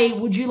 hey,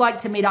 would you like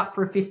to meet up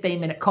for a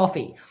 15-minute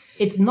coffee?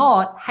 It's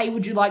not, hey,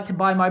 would you like to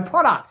buy my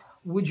product?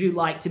 Would you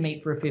like to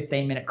meet for a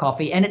 15-minute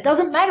coffee? And it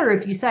doesn't matter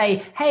if you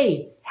say,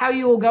 hey, how are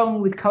you all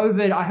going with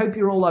COVID? I hope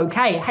you're all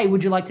okay. Hey,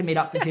 would you like to meet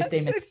up for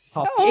 15 minutes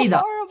coffee? It's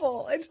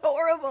horrible. It's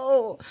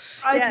horrible.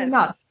 Drives me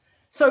nuts.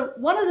 So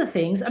one of the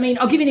things, I mean,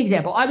 I'll give you an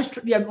example.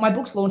 My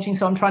book's launching,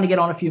 so I'm trying to get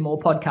on a few more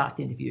podcast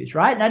interviews,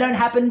 right? And I don't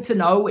happen to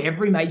know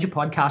every major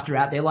podcaster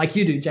out there like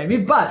you do, Jamie.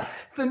 But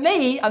for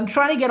me, I'm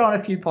trying to get on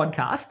a few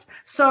podcasts.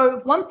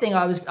 So one thing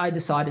I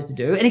decided to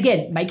do, and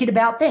again, make it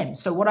about them.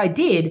 So what I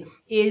did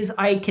is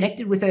I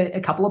connected with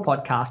a couple of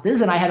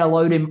podcasters, and I had a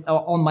load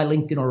on my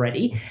LinkedIn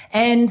already.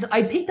 And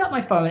I picked up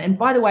my phone, and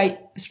by the way,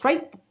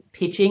 straight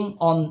pitching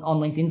on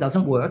LinkedIn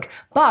doesn't work,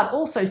 but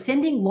also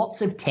sending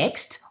lots of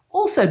text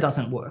also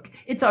doesn't work.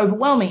 It's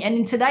overwhelming. And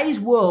in today's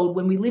world,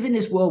 when we live in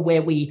this world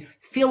where we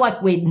feel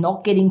like we're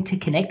not getting to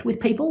connect with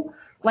people,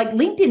 like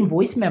LinkedIn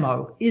voice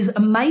memo is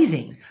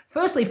amazing.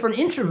 Firstly, for an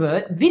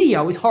introvert,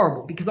 video is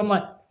horrible because I'm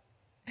like,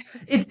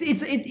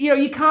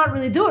 you can't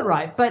really do it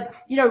right. But,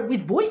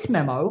 with voice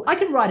memo, I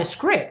can write a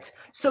script.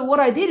 So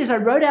what I did is I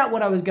wrote out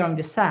what I was going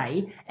to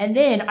say, and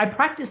then I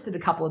practiced it a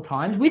couple of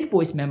times with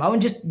voice memo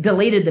and just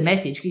deleted the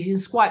message because you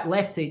swipe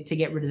left to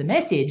get rid of the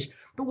message.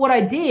 But what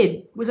I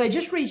did was I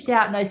just reached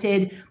out and I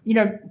said,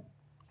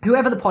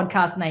 whoever the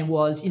podcast name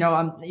was,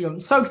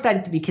 I'm so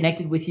excited to be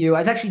connected with you. I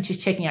was actually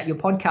just checking out your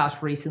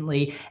podcast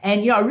recently,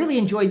 and I really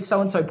enjoyed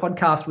so-and-so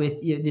podcast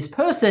with this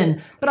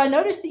person. But I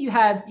noticed that you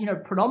have,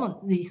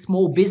 predominantly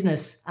small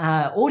business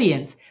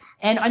audience.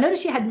 And I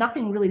noticed you had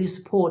nothing really to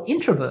support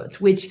introverts,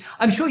 which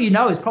I'm sure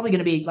is probably going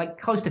to be like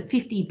close to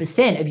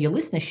 50% of your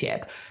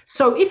listenership.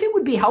 So if it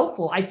would be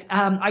helpful,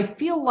 I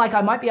feel like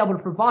I might be able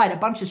to provide a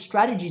bunch of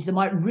strategies that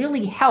might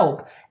really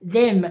help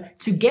them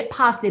to get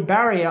past their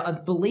barrier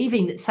of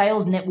believing that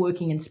sales,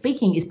 networking, and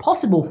speaking is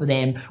possible for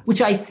them,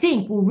 which I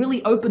think will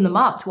really open them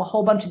up to a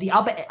whole bunch of the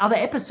other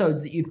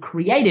episodes that you've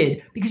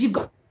created, because you've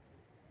got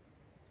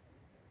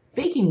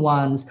speaking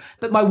ones.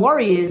 But my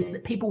worry is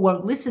that people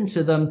won't listen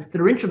to them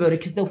that are introverted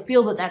because they'll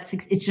feel that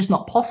it's just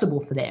not possible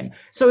for them.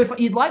 So if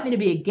you'd like me to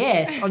be a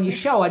guest on your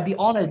show, I'd be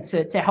honored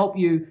to help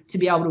you to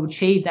be able to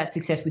achieve that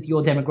success with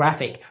your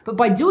demographic. But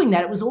by doing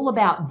that, it was all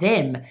about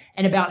them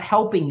and about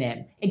helping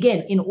them.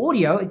 Again, in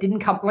audio, it didn't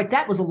come like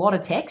that was a lot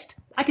of text.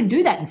 I can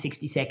do that in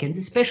 60 seconds,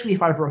 especially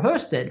if I've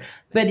rehearsed it.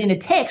 But in a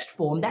text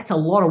form, that's a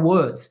lot of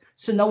words.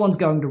 So no one's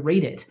going to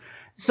read it.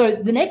 So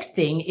the next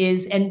thing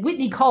is, and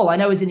Whitney Cole, I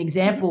know is an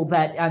example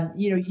that,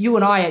 you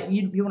and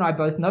I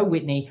both know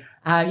Whitney.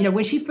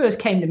 When she first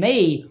came to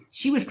me,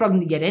 she was struggling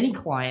to get any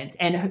clients.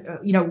 And,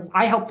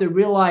 I helped her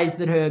realize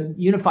that her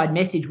unified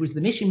message was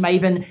the mission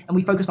maven, and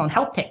we focused on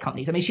health tech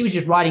companies. I mean, she was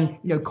just writing,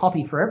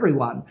 copy for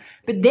everyone.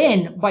 But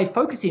then by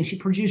focusing, she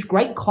produced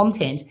great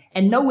content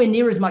and nowhere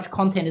near as much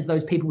content as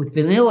those people with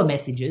vanilla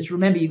messages.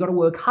 Remember, you got to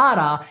work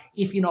harder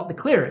if you're not the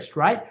clearest,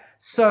 right?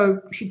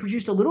 So she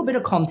produced a little bit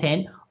of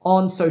content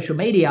on social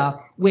media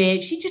where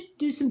she'd just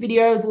do some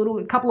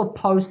videos, a couple of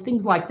posts,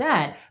 things like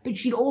that. But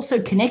she'd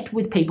also connect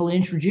with people and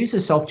introduce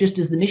herself just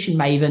as the mission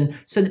maven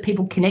so that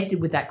people connected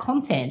with that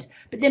content.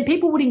 But then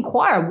people would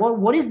inquire, well,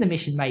 what is the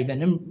mission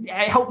maven? And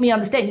help me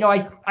understand.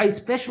 I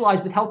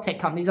specialize with health tech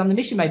companies. I'm the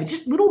mission maven.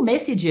 Just little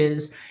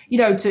messages,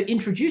 to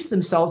introduce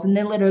themselves and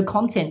then let her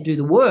content do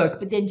the work,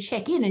 but then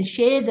check in and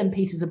share them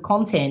pieces of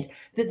content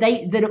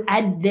that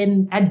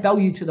add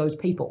value to those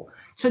people.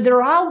 So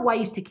there are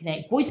ways to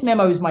connect. Voice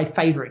memo is my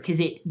favorite because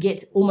it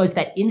gets almost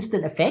that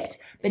instant effect.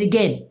 But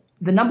again,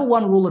 the number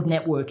one rule of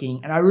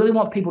networking, and I really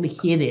want people to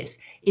hear this,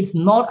 it's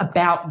not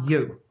about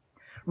you,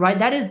 right?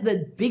 That is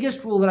the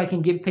biggest rule that I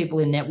can give people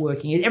in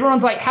networking.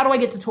 Everyone's like, how do I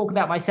get to talk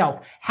about myself?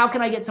 How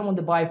can I get someone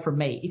to buy from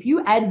me? If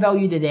you add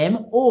value to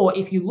them, or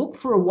if you look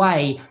for a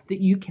way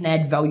that you can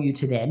add value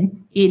to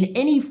them in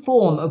any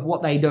form of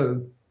what they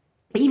do,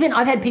 even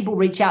I've had people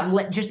reach out and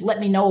let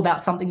me know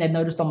about something they've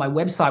noticed on my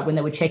website when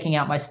they were checking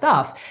out my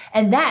stuff.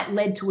 And that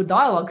led to a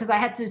dialogue because I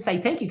had to say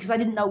thank you because I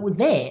didn't know it was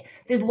there.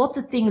 There's lots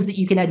of things that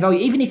you can add value.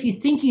 Even if you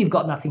think you've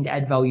got nothing to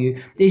add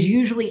value, there's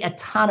usually a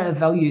ton of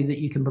value that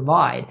you can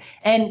provide.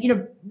 And,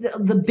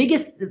 the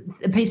biggest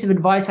piece of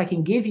advice I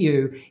can give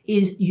you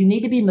is you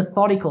need to be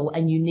methodical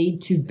and you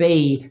need to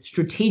be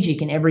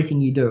strategic in everything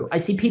you do. I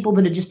see people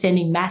that are just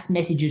sending mass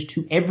messages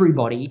to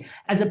everybody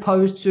as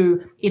opposed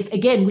to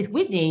with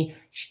Whitney,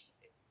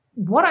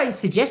 what I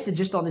suggested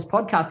just on this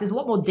podcast, there's a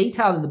lot more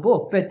detail in the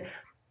book, but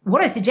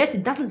what I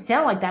suggested doesn't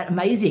sound like that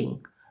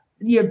amazing.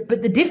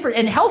 But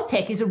and health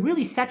tech is a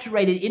really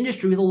saturated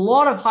industry with a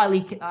lot of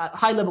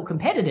high level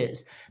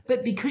competitors.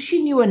 But because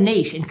she knew a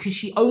niche and because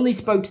she only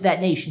spoke to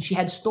that niche and she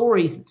had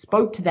stories that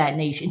spoke to that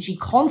niche and she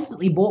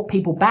constantly brought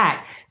people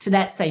back to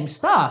that same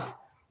stuff,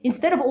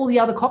 instead of all the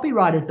other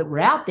copywriters that were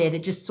out there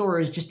that just saw her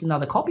as just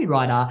another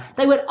copywriter,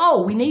 they went,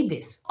 oh, we need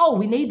this. Oh,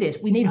 we need this.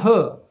 We need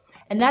her.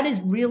 And that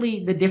is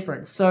really the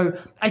difference. So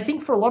I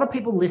think for a lot of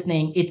people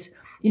listening, it's,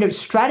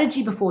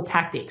 strategy before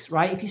tactics,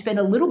 right? If you spend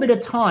a little bit of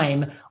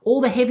time,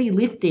 all the heavy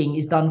lifting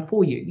is done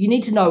for you. You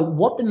need to know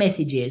what the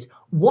message is,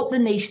 what the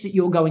niche that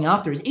you're going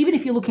after is. Even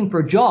if you're looking for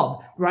a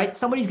job, right?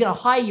 Somebody's going to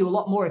hire you a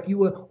lot more if you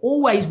were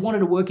always wanted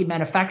to work in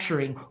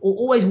manufacturing or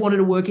always wanted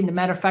to work in the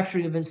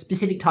manufacturing of a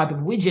specific type of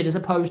widget as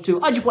opposed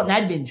to, I just want an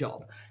admin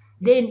job.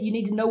 Then you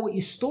need to know what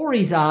your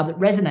stories are that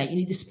resonate. You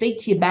need to speak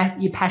to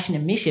your passion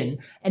and mission.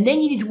 And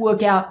then you need to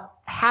work out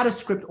how to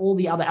script all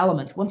the other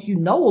elements. Once you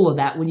know all of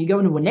that, when you go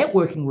into a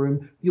networking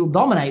room, you'll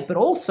dominate. But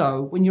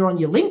also when you're on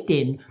your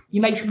LinkedIn,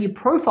 you make sure your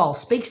profile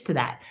speaks to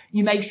that.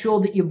 You make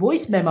sure that your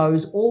voice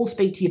memos all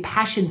speak to your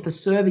passion for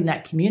serving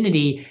that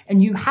community.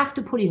 And you have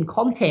to put in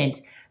content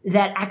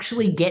that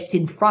actually gets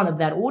in front of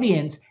that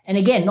audience. And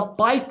again, not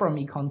buy from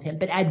me content,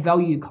 but add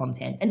value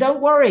content. And don't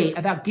worry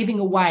about giving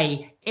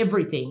away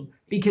everything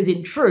because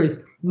in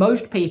truth,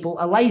 most people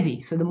are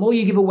lazy. So the more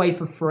you give away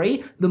for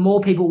free, the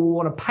more people will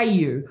want to pay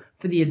you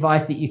for the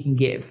advice that you can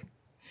give.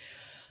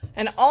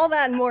 And all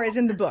that and more is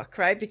in the book,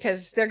 right?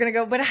 Because they're going to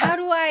go,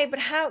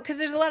 because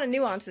there's a lot of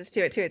nuances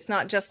to it too. It's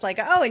not just like,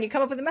 oh, and you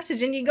come up with a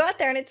message and you go out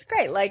there and it's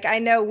great. Like I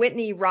know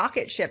Whitney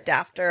rocket shipped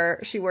after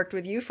she worked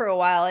with you for a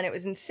while and it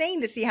was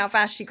insane to see how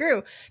fast she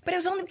grew, but it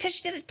was only because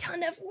she did a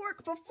ton of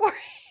work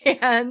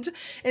beforehand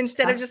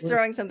instead of just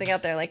throwing something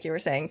out there. Like you were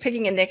saying,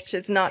 picking a niche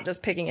is not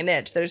just picking a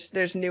niche.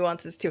 There's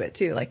nuances to it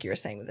too. Like you were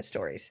saying with the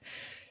stories.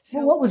 So,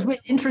 well, what was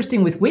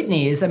interesting with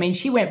Whitney is,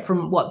 she went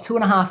from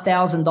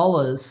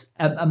 $2,500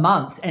 a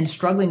month and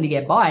struggling to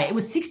get by. It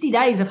was 60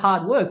 days of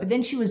hard work, but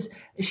then she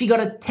got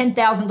a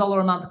 $10,000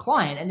 a month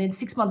client, and then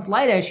 6 months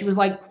later she was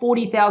like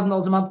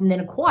 $40,000 a month and then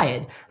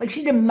acquired. Like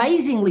she did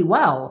amazingly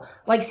well.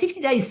 Like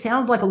 60 days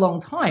sounds like a long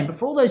time, but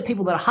for all those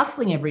people that are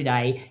hustling every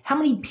day, how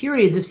many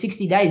periods of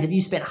 60 days have you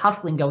spent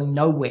hustling going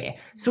nowhere?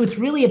 So it's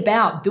really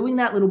about doing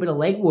that little bit of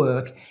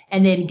legwork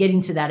and then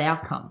getting to that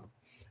outcome.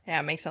 Yeah,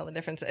 it makes all the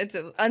difference. It's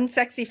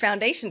unsexy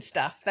foundation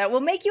stuff that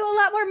will make you a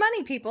lot more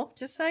money, people,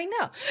 just so you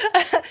know.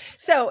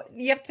 So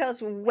you have to tell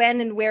us when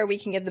and where we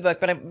can get the book.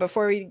 But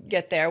before we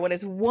get there, what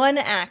is one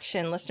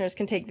action listeners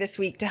can take this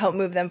week to help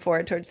move them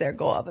forward towards their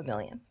goal of $1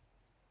 million?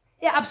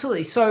 Yeah,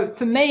 absolutely. So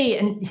for me,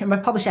 and my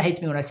publisher hates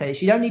me when I say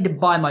this, you don't need to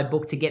buy my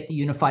book to get the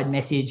unified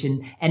message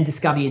and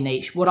discover your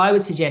niche. What I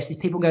would suggest is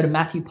people go to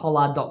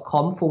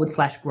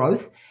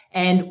matthewpollard.com/growth.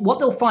 And what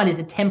they'll find is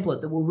a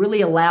template that will really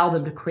allow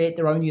them to create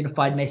their own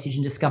unified message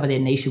and discover their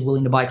niche of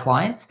willing to buy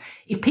clients.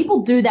 If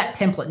people do that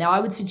template, now I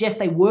would suggest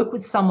they work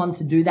with someone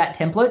to do that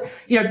template.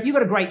 You've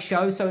got a great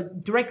show, so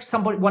direct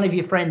one of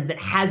your friends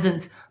that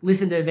hasn't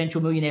listened to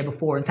Eventual Millionaire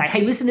before and say,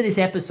 hey, listen to this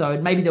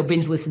episode. Maybe they'll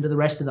binge listen to the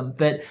rest of them.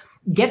 But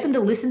get them to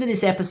listen to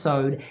this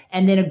episode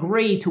and then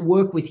agree to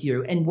work with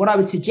you. And what I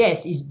would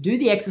suggest is do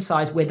the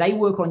exercise where they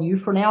work on you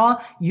for an hour,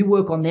 you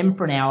work on them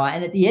for an hour.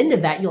 And at the end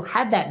of that, you'll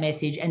have that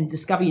message and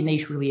discover your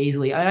niche really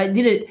easily. I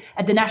did it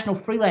at the National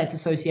Freelance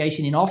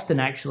Association in Austin,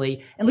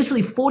 actually. And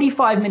literally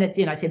 45 minutes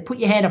in, I said, put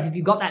your hand up if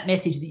you've got that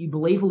message that you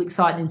believe will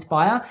excite and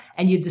inspire,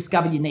 and you've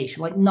discovered your niche.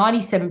 Like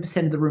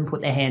 97% of the room put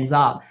their hands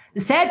up.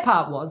 The sad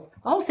part was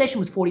the whole session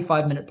was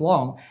 45 minutes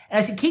long. And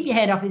I said, keep your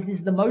hand up if this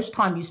is the most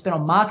time you spent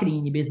on marketing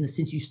in your business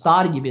since you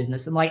started your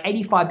business. And like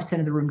 85%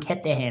 of the room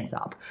kept their hands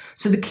up.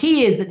 So the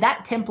key is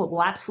that template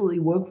will absolutely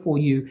work for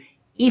you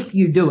if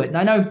you do it. And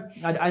I know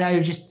I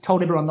just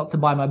told everyone not to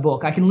buy my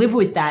book. I can live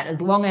with that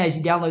as long as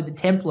you download the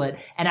template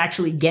and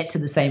actually get to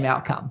the same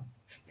outcome.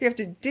 You have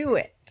to do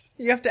it.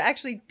 You have to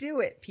actually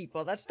do it,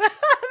 people. That's the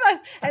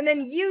and then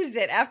use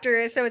it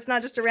after. So it's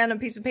not just a random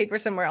piece of paper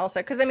somewhere also.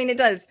 Because I mean, it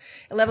does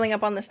leveling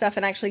up on the stuff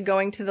and actually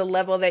going to the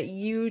level that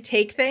you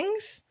take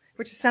things,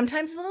 which is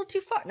sometimes a little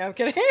too far. No, I'm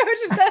kidding.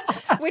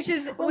 which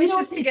is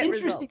to get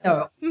results.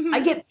 Mm-hmm. I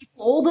get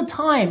people all the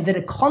time that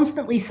are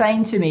constantly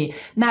saying to me,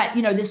 Matt,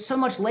 there's so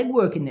much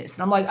legwork in this.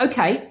 And I'm like,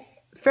 okay,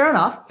 fair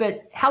enough.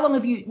 But how long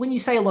have you, when you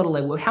say a lot of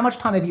legwork, how much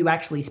time have you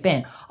actually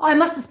spent? Oh, I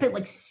must have spent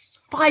like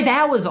 5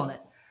 hours on it.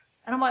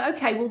 And I'm like,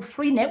 okay, well,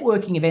 3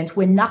 networking events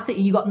where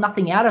you got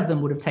nothing out of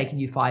them would have taken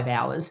you 5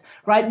 hours,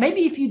 right?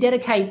 Maybe if you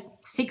dedicate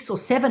 6 or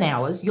 7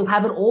 hours, you'll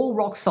have it all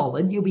rock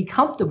solid. You'll be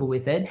comfortable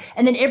with it.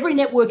 And then every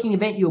networking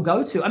event you'll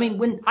go to, I mean,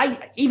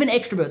 even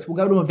extroverts will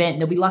go to an event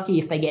and they'll be lucky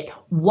if they get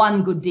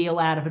one good deal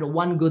out of it or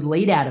one good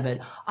lead out of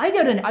it.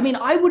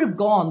 I would have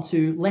gone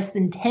to less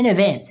than 10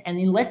 events, and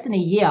in less than a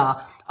year,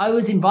 I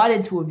was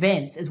invited to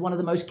events as one of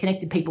the most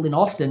connected people in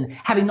Austin,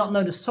 having not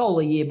known a soul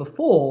a year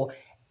before.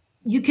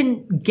 You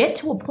can get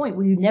to a point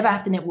where you never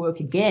have to network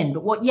again.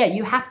 But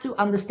you have to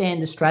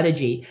understand the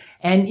strategy.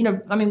 And,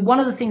 one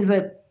of the things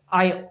that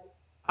I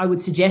would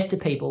suggest to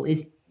people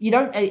is if you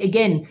don't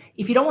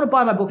want to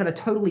buy my book, and I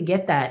totally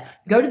get that,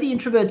 go to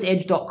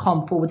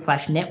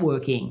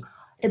theintrovertsedge.com/networking.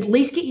 At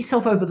least get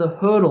yourself over the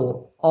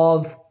hurdle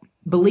of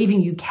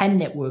believing you can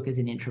network as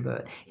an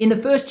introvert. In the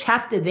first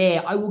chapter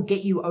there, I will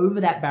get you over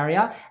that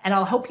barrier and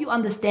I'll help you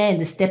understand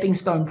the stepping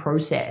stone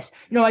process.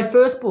 My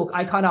first book,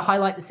 I kind of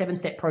highlight the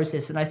 7-step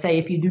process and I say,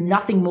 if you do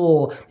nothing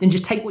more than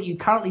just take what you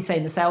currently say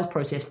in the sales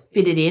process,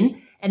 fit it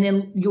in, and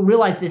then you'll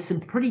realize there's some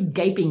pretty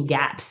gaping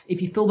gaps.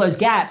 If you fill those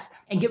gaps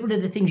and get rid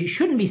of the things you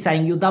shouldn't be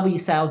saying, you'll double your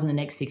sales in the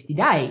next 60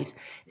 days.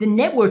 The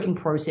networking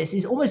process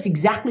is almost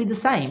exactly the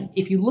same.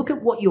 If you look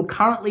at what you're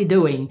currently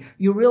doing,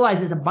 you'll realize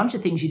there's a bunch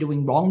of things you're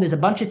doing wrong. There's a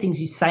bunch of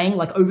things you're saying,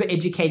 like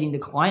over-educating the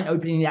client,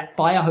 opening that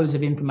fire hose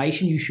of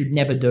information you should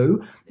never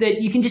do,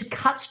 that you can just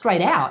cut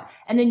straight out.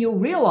 And then you'll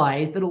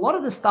realize that a lot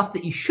of the stuff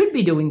that you should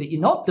be doing that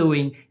you're not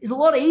doing is a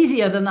lot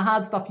easier than the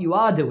hard stuff you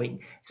are doing.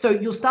 So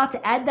you'll start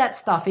to add that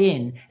stuff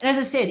in. And as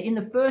I said, in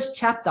the first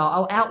chapter,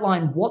 I'll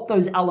outline what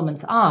those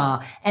elements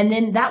are. And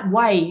then that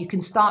way you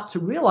can start to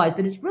realize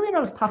that it's really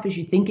not as tough as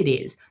you think it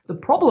is. The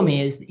problem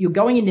is that you're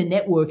going into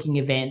networking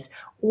events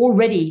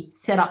already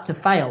set up to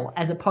fail,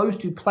 as opposed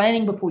to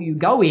planning before you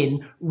go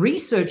in,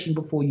 researching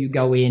before you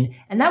go in.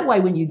 And that way,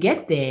 when you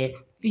get there,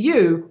 for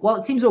you, while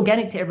it seems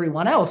organic to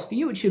everyone else, for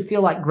you it should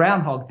feel like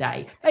Groundhog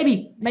Day.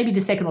 Maybe the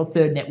second or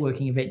third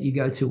networking event you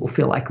go to will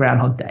feel like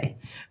Groundhog Day.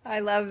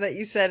 I love that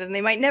you said, and they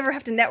might never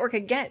have to network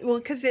again. Well,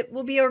 because it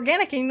will be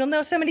organic and you'll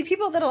know so many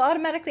people that'll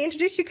automatically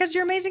introduce you because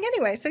you're amazing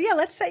anyway. So yeah,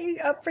 let's set you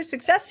up for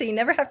success so you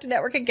never have to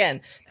network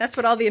again. That's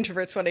what all the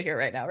introverts want to hear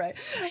right now, right?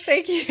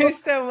 Thank you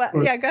so much.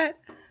 Yeah, go ahead.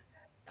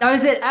 That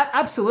was it.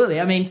 Absolutely.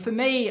 I mean, for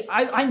me,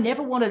 I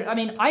never wanted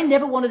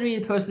to be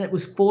the person that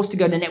was forced to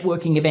go to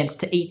networking events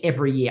to eat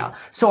every year.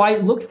 So I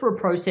looked for a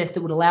process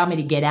that would allow me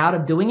to get out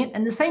of doing it.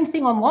 And the same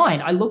thing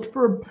online. I looked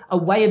for a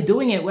way of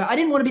doing it where I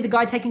didn't want to be the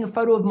guy taking a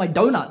photo of my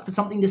donut for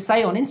something to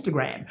say on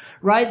Instagram,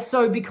 right?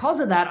 So because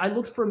of that, I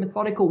looked for a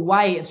methodical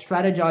way of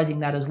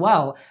strategizing that as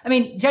well. I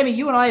mean, Jamie,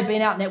 you and I have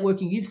been out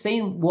networking. You've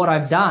seen what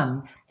I've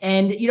done.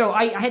 And,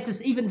 I had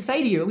to even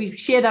say to you, we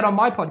share that on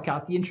my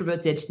podcast, the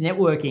Introvert's Edge to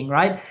Networking,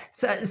 right?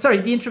 So, sorry,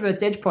 the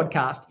Introvert's Edge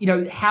podcast,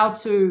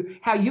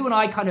 how you and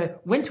I kind of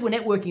went to a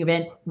networking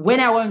event,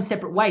 went our own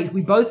separate ways. We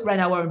both ran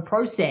our own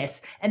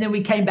process, and then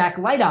we came back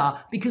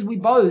later because we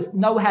both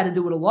know how to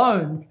do it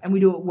alone, and we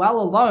do it well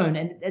alone.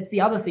 And that's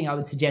the other thing I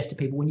would suggest to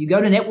people. When you go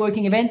to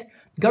networking events,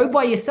 go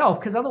by yourself,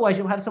 because otherwise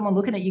you'll have someone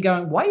looking at you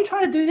going, why are you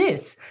trying to do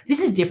this?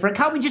 This is different.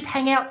 Can't we just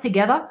hang out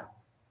together?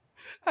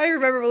 I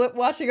remember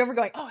watching over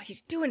going, oh,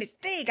 he's doing his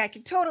thing. I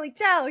can totally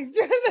tell he's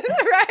doing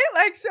this, right?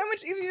 Like so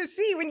much easier to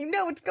see when you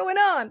know what's going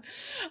on.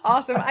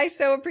 Awesome. I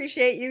so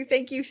appreciate you.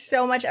 Thank you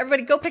so much.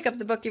 Everybody go pick up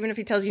the book, even if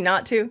he tells you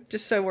not to,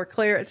 just so we're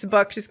clear. It's a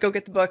book. Just go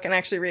get the book and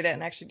actually read it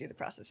and actually do the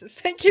processes.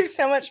 Thank you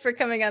so much for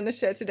coming on the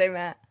show today,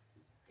 Matt.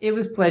 It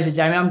was a pleasure,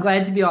 Jamie. I'm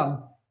glad to be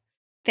on.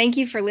 Thank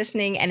you for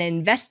listening and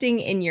investing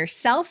in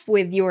yourself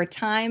with your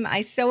time.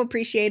 I so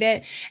appreciate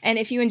it. And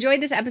if you enjoyed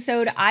this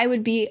episode, I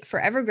would be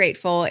forever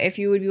grateful if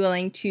you would be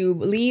willing to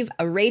leave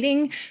a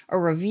rating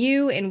or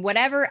review in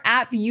whatever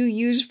app you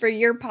use for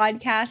your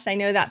podcast. I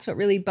know that's what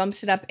really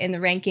bumps it up in the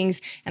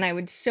rankings. And I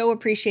would so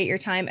appreciate your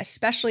time,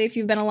 especially if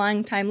you've been a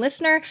long-time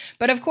listener.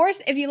 But of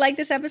course, if you like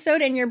this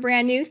episode and you're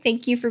brand new,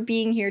 thank you for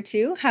being here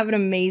too. Have an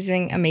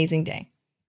amazing, amazing day.